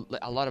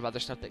of other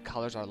stuff that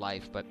colors our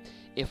life, but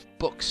if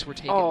books were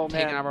taken out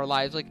of our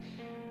lives, like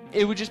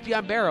it would just be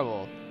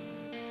unbearable.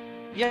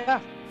 Yeah.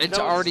 And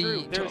to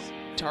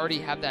already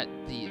have that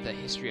the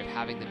history of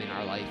having them in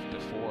our life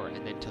before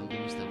and then to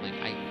lose them,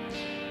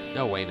 like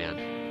no way,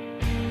 man.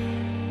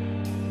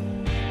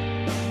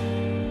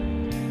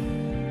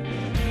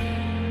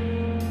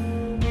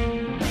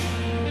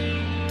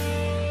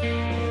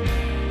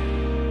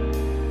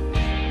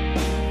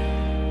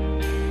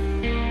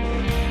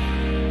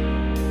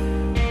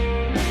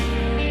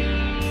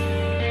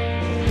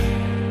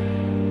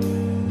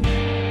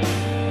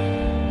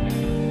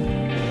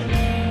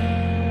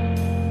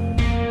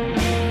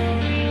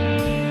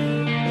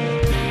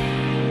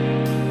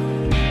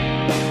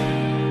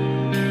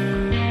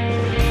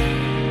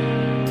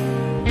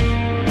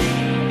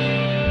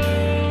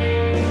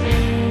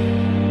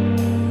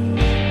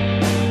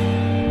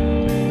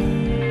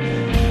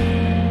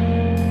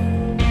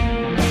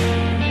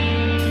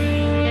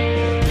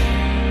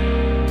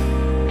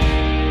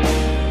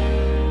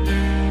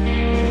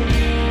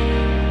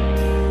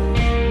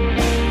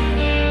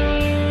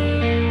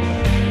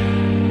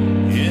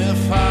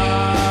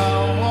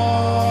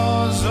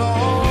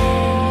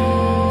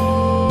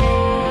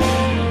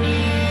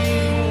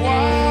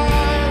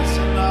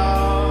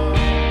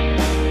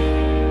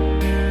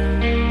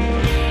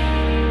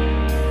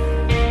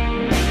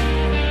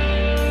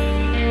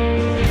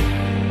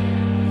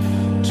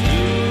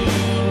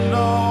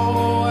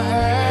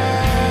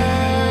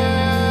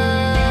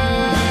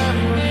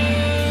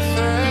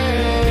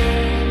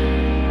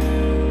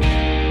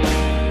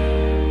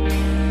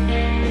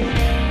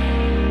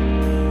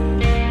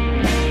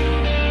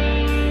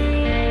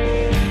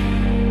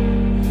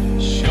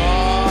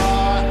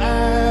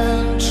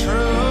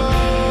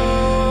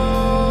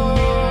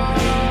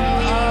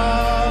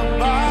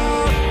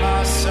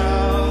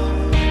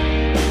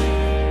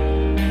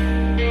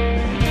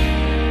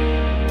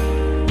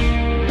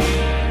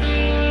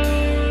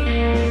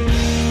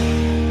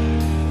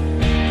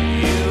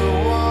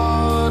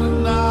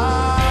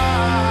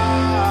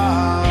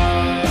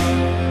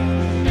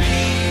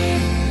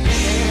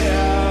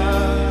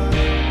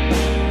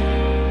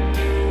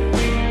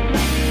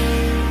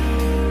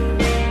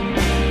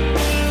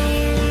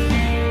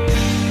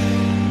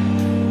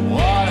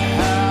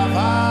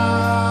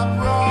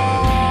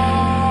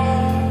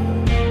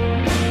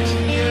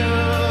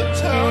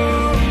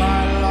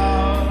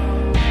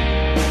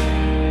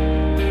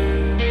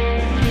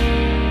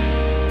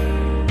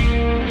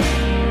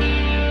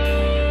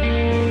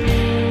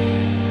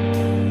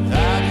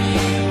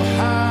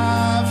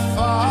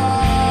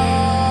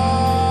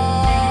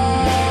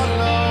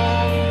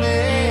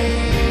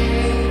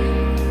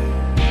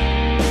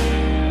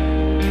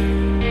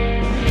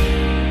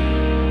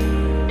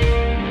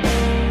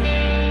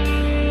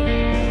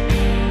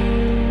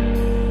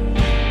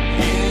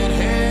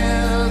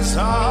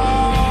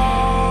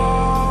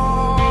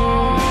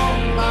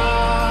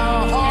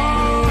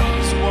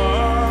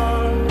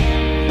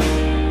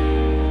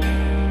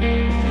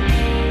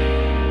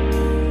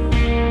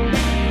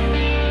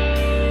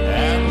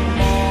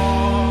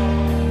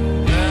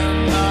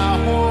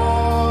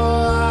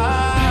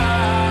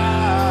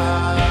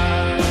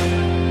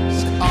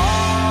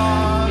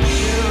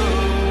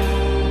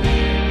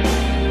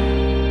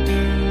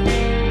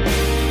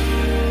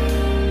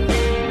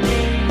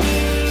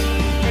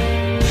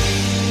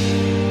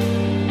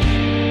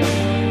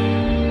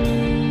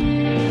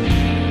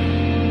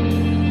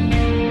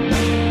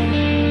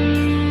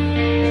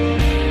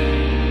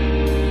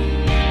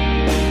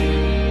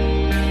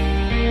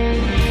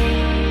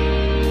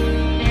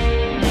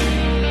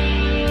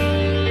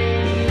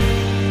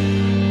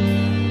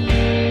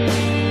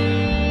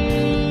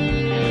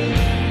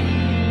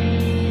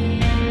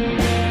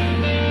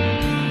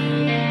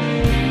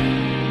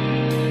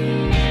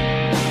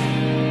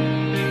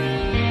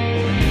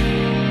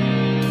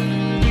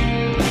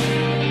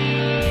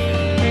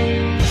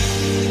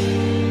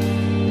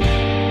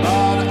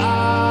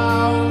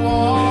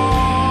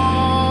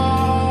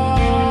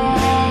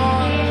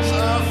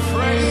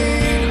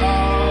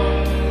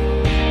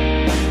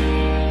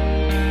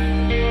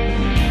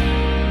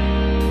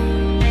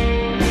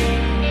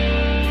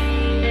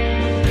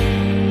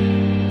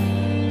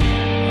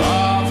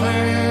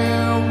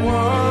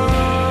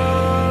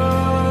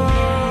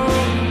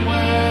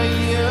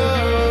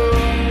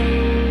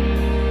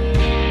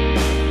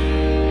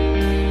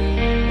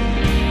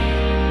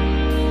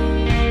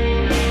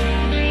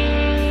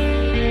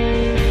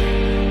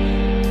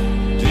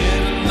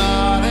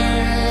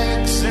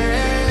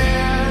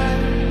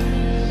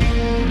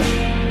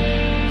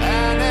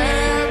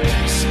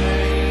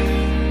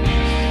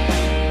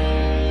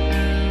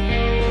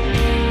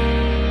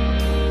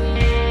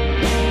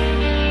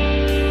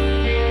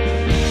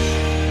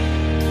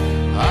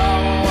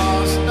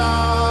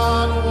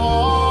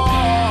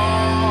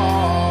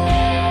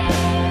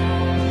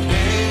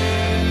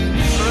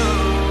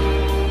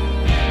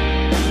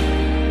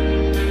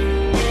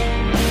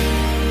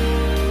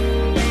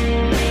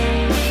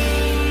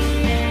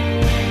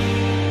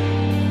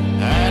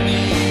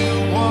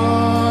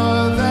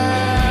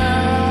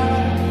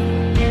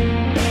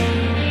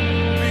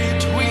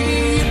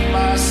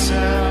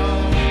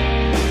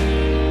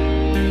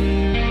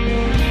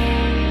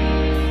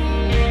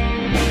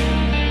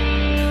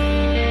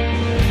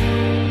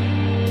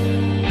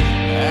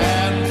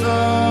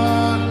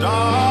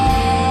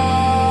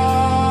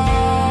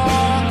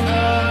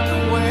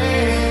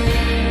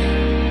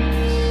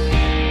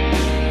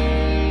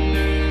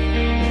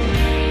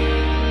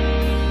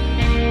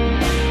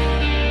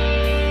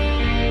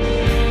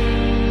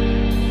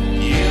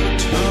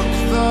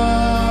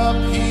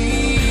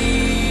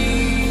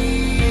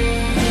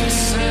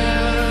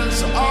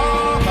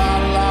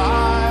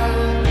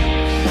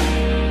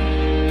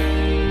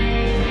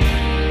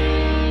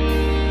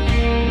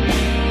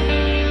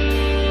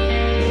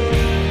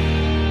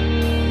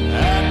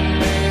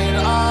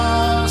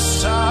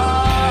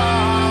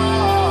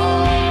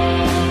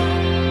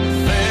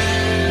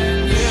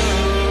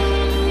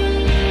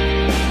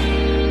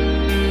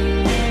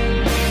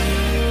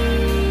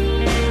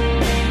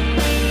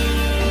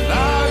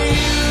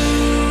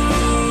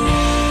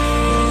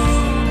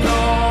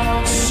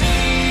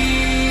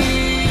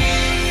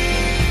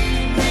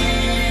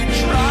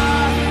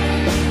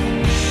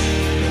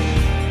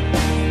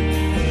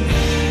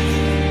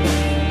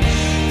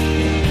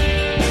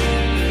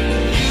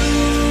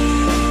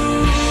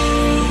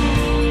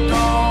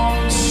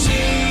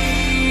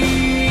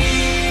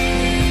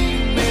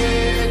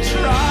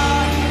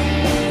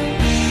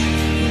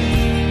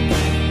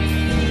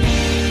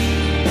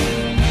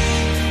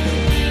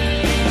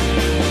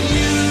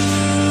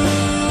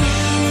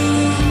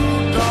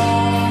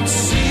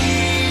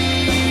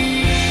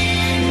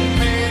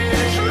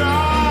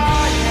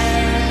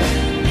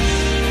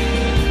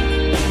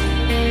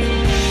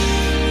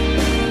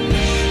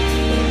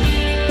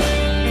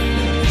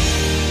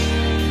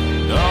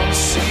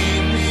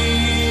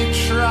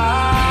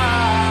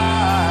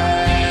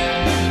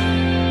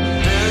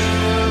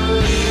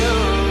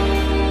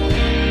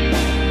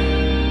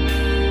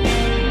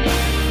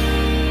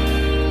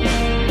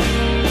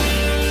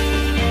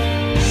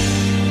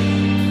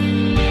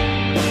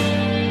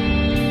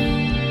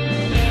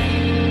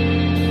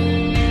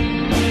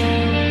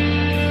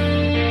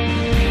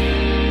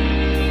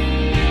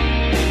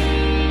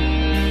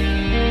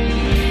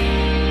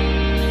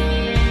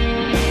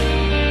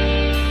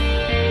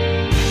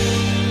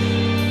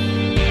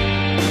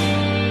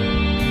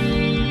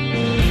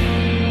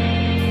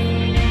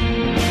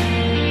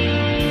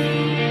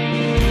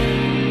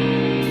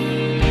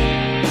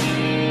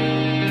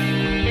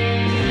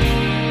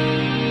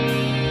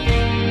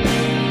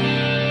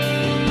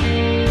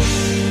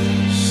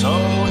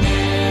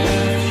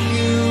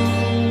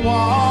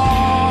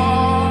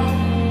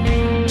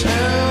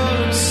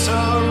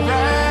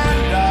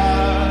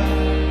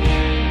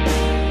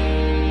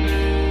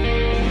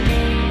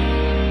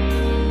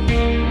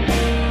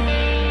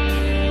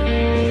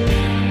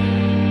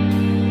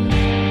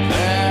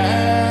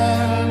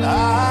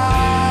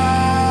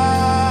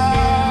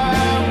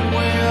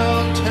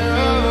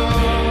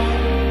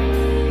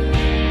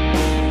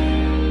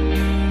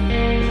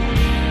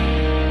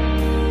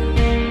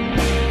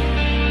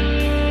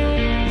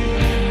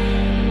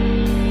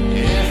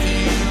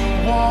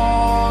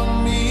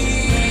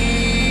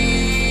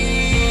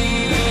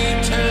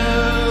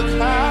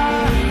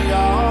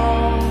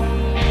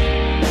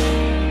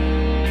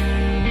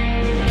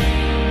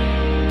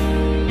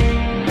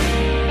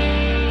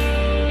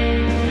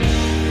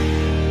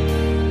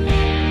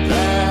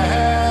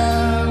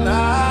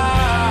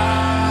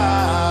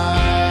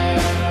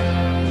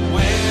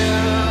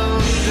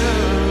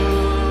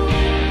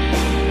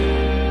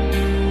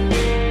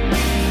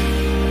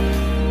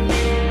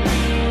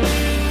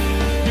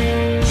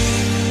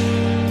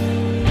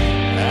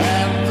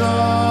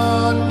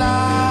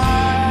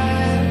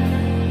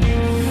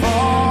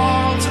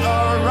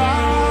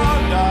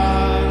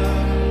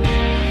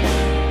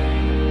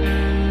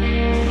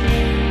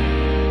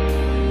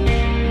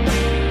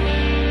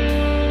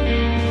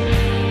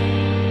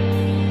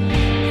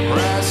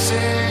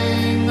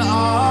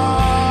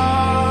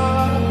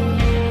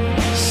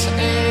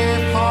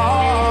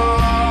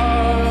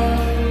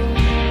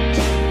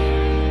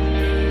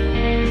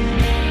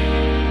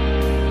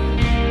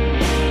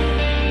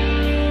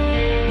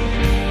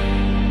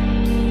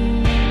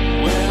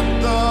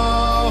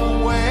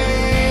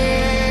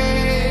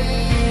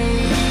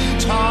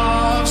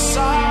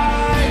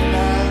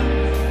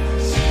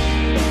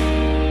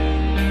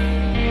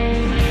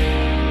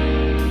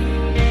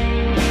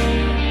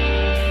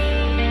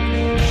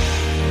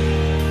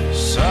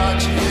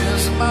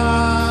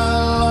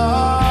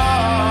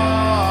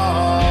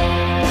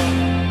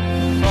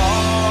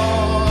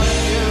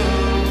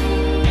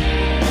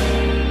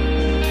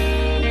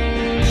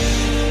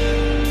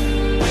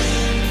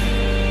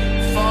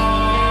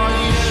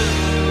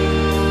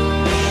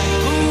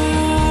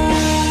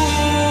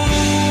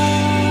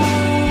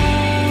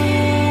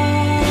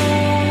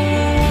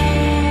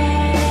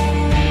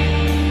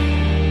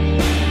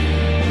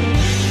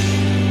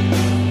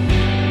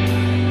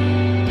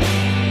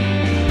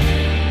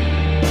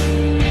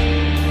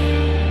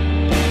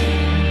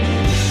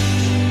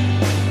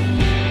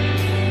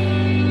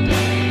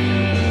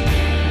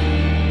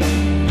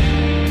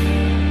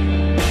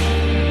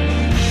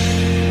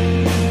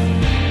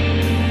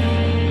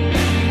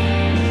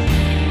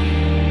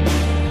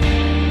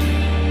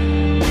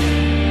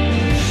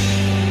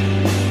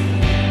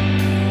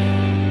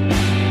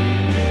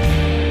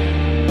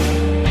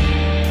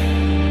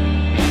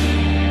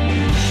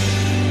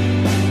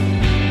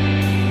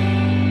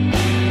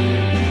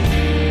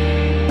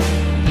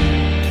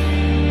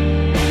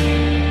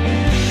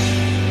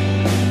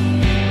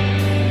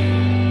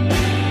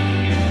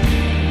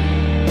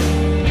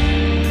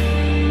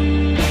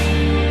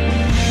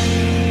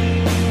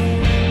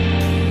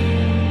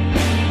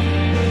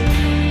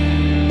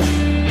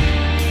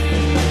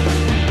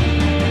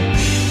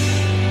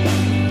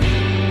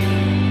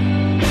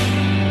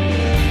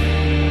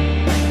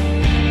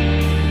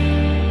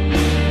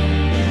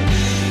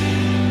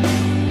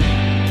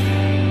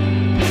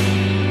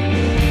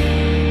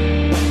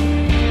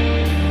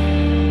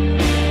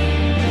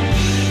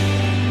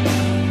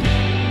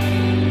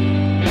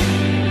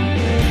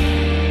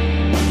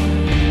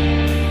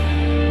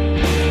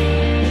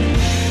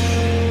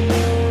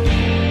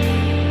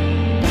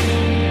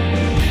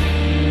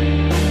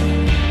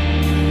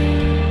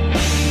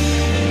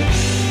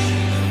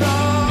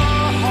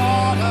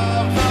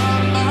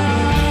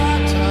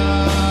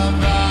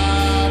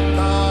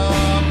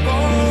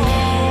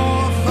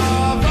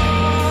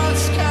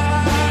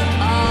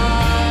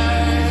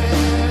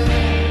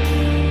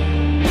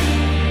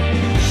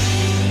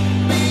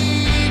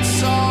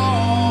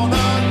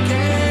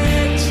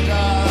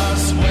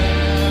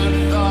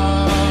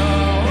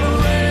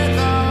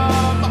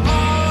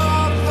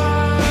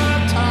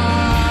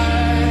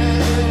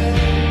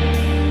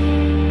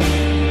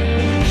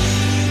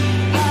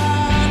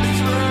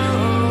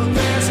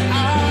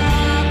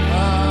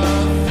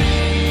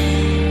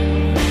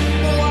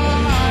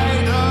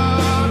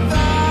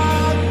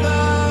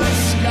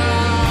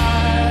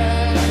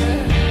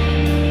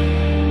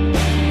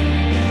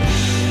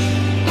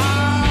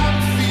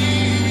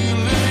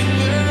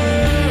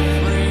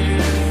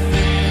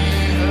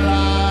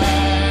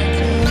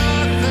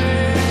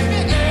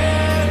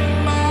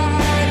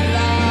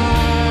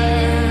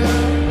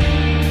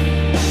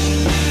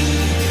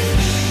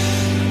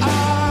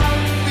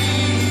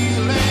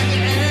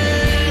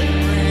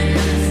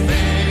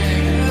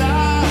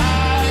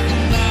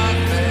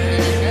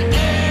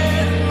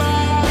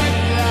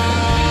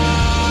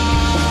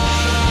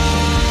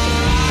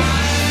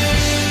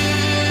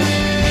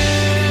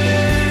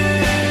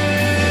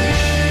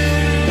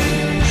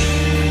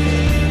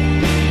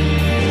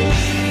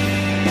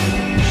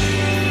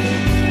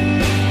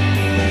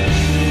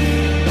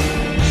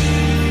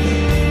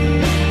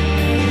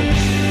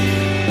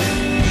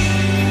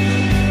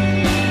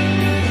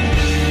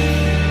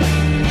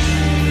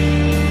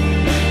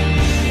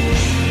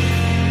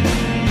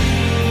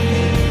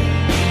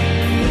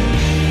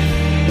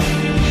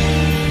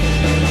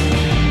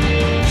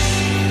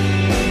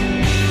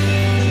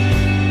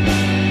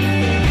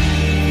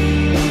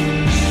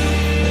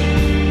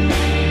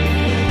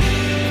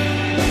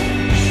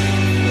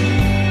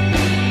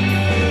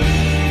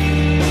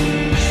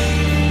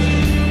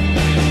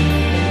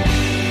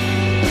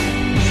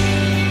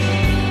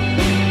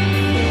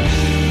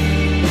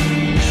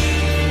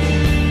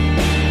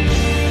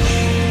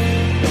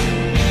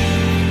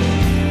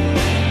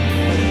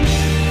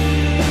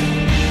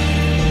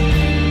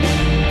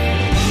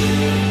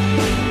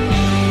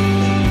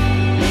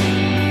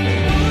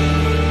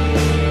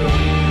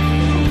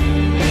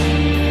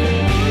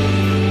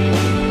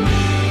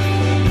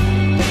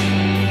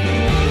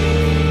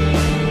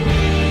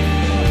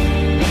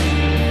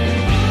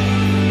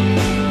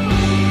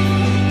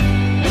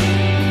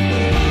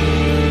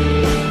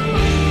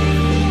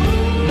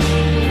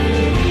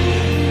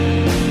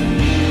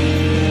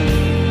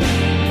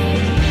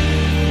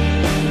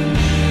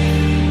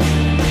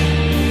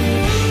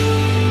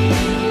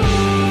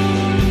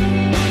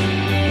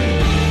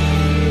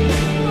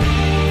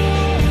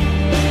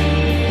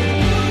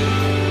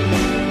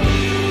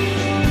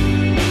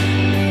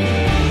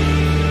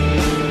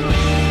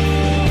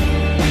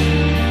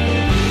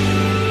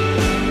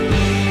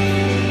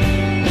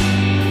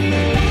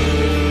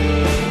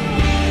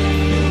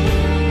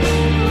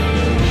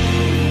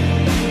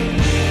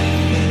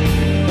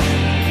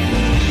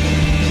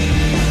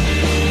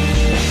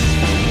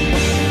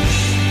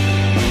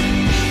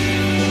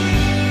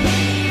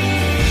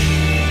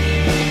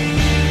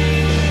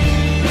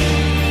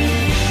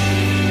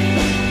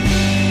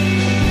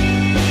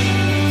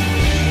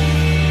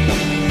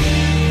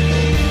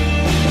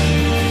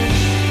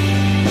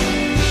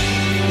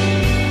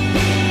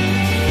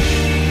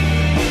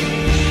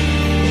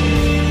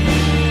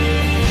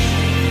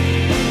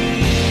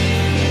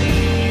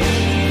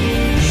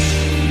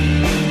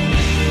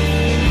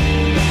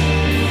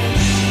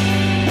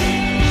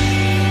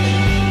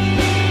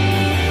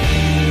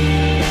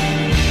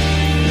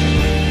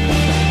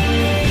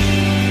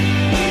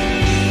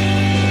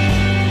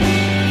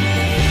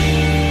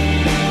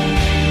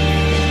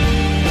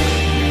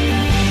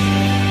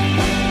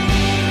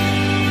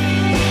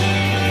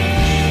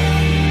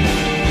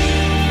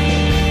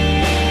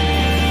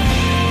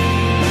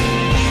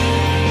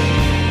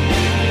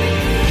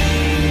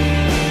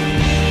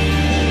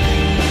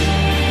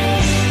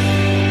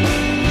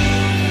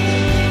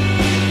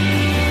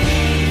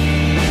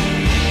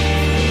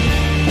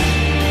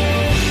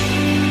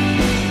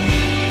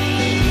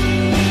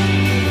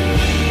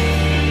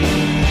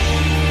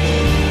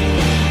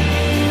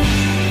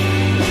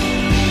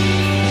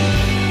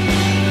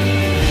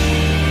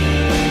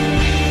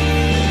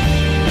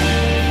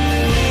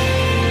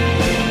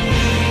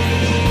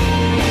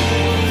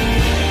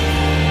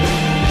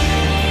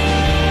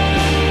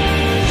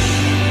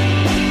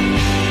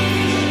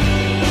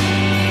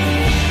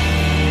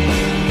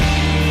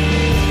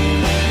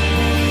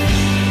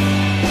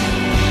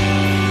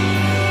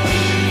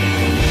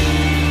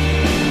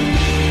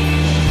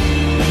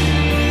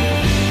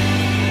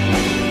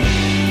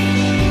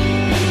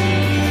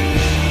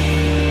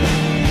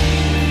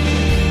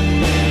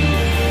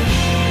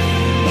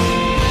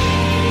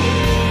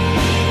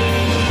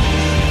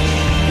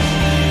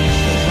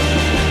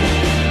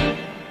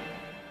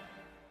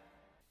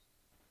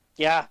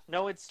 Yeah,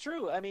 no, it's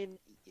true. I mean,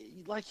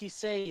 like you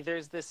say,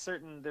 there's this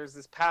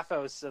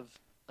pathos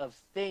of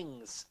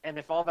things, and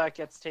if all that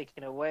gets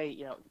taken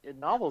away,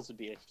 novels would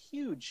be a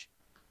huge,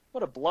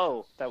 what a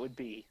blow that would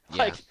be.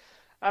 Yeah. Like,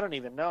 I don't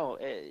even know.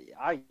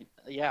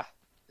 Yeah,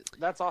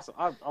 that's awesome.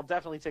 I'll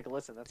definitely take a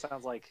listen. That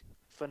sounds like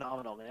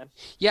phenomenal, man.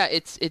 Yeah,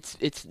 it's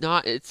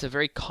a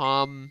very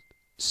calm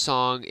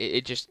song.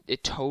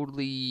 It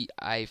totally,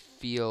 I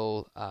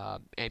feel,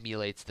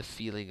 emulates the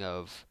feeling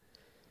of,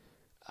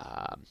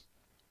 um,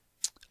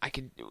 I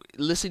can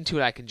listening to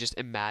it. I can just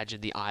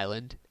imagine the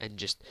island, and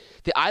just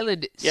the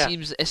island Yeah.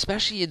 seems,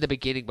 especially in the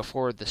beginning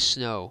before the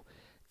snow,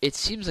 it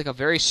seems like a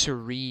very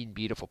serene,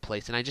 beautiful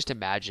place. And I just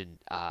imagine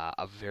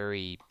a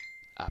very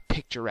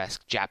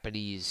picturesque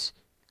Japanese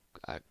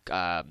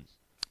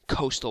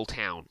coastal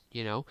town,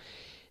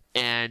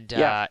 and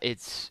Yeah.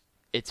 it's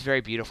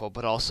very beautiful,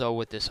 but also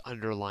with this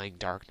underlying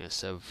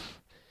darkness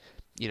of,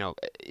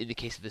 in the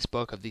case of this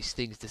book, of these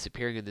things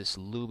disappearing and this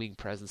looming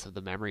presence of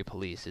the memory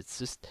police. It's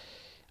just,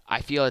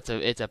 I feel it's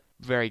a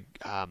very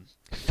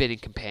fitting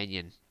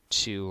companion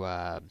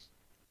to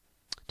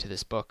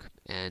this book,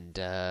 and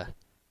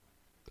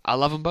I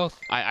love them both.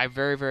 I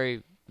very,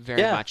 very,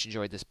 very Yeah. much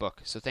enjoyed this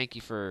book, so thank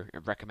you for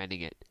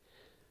recommending it.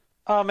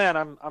 Oh man,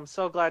 I'm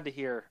so glad to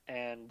hear.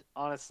 And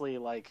honestly,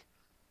 like,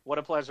 what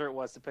a pleasure it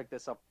was to pick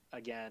this up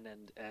again,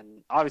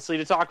 and obviously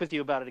to talk with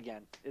you about it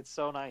again. It's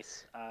so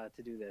nice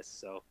to do this.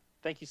 So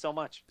thank you so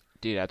much.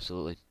 Dude,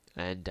 absolutely.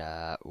 And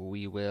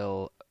we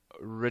will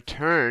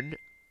return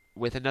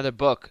with another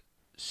book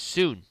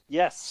soon.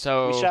 Yes,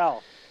 So we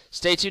shall.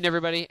 stay tuned,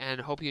 everybody,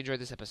 and hope you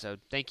enjoyed this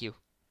episode. Thank you.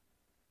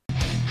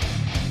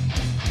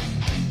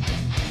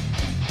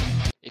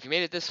 If you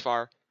made it this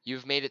far,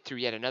 you've made it through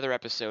yet another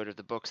episode of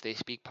the Books They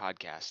Speak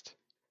podcast.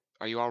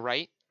 Are you all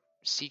right?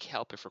 Seek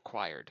help if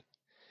required.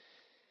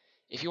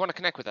 If you want to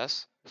connect with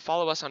us,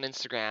 follow us on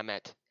Instagram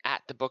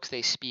at the Books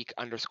They Speak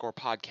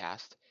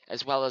 _podcast,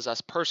 as well as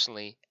us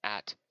personally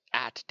at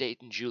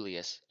Dayton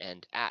Julius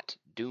and at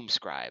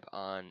Doomscribe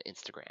on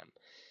Instagram.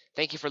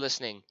 Thank you for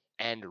listening,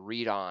 and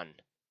read on.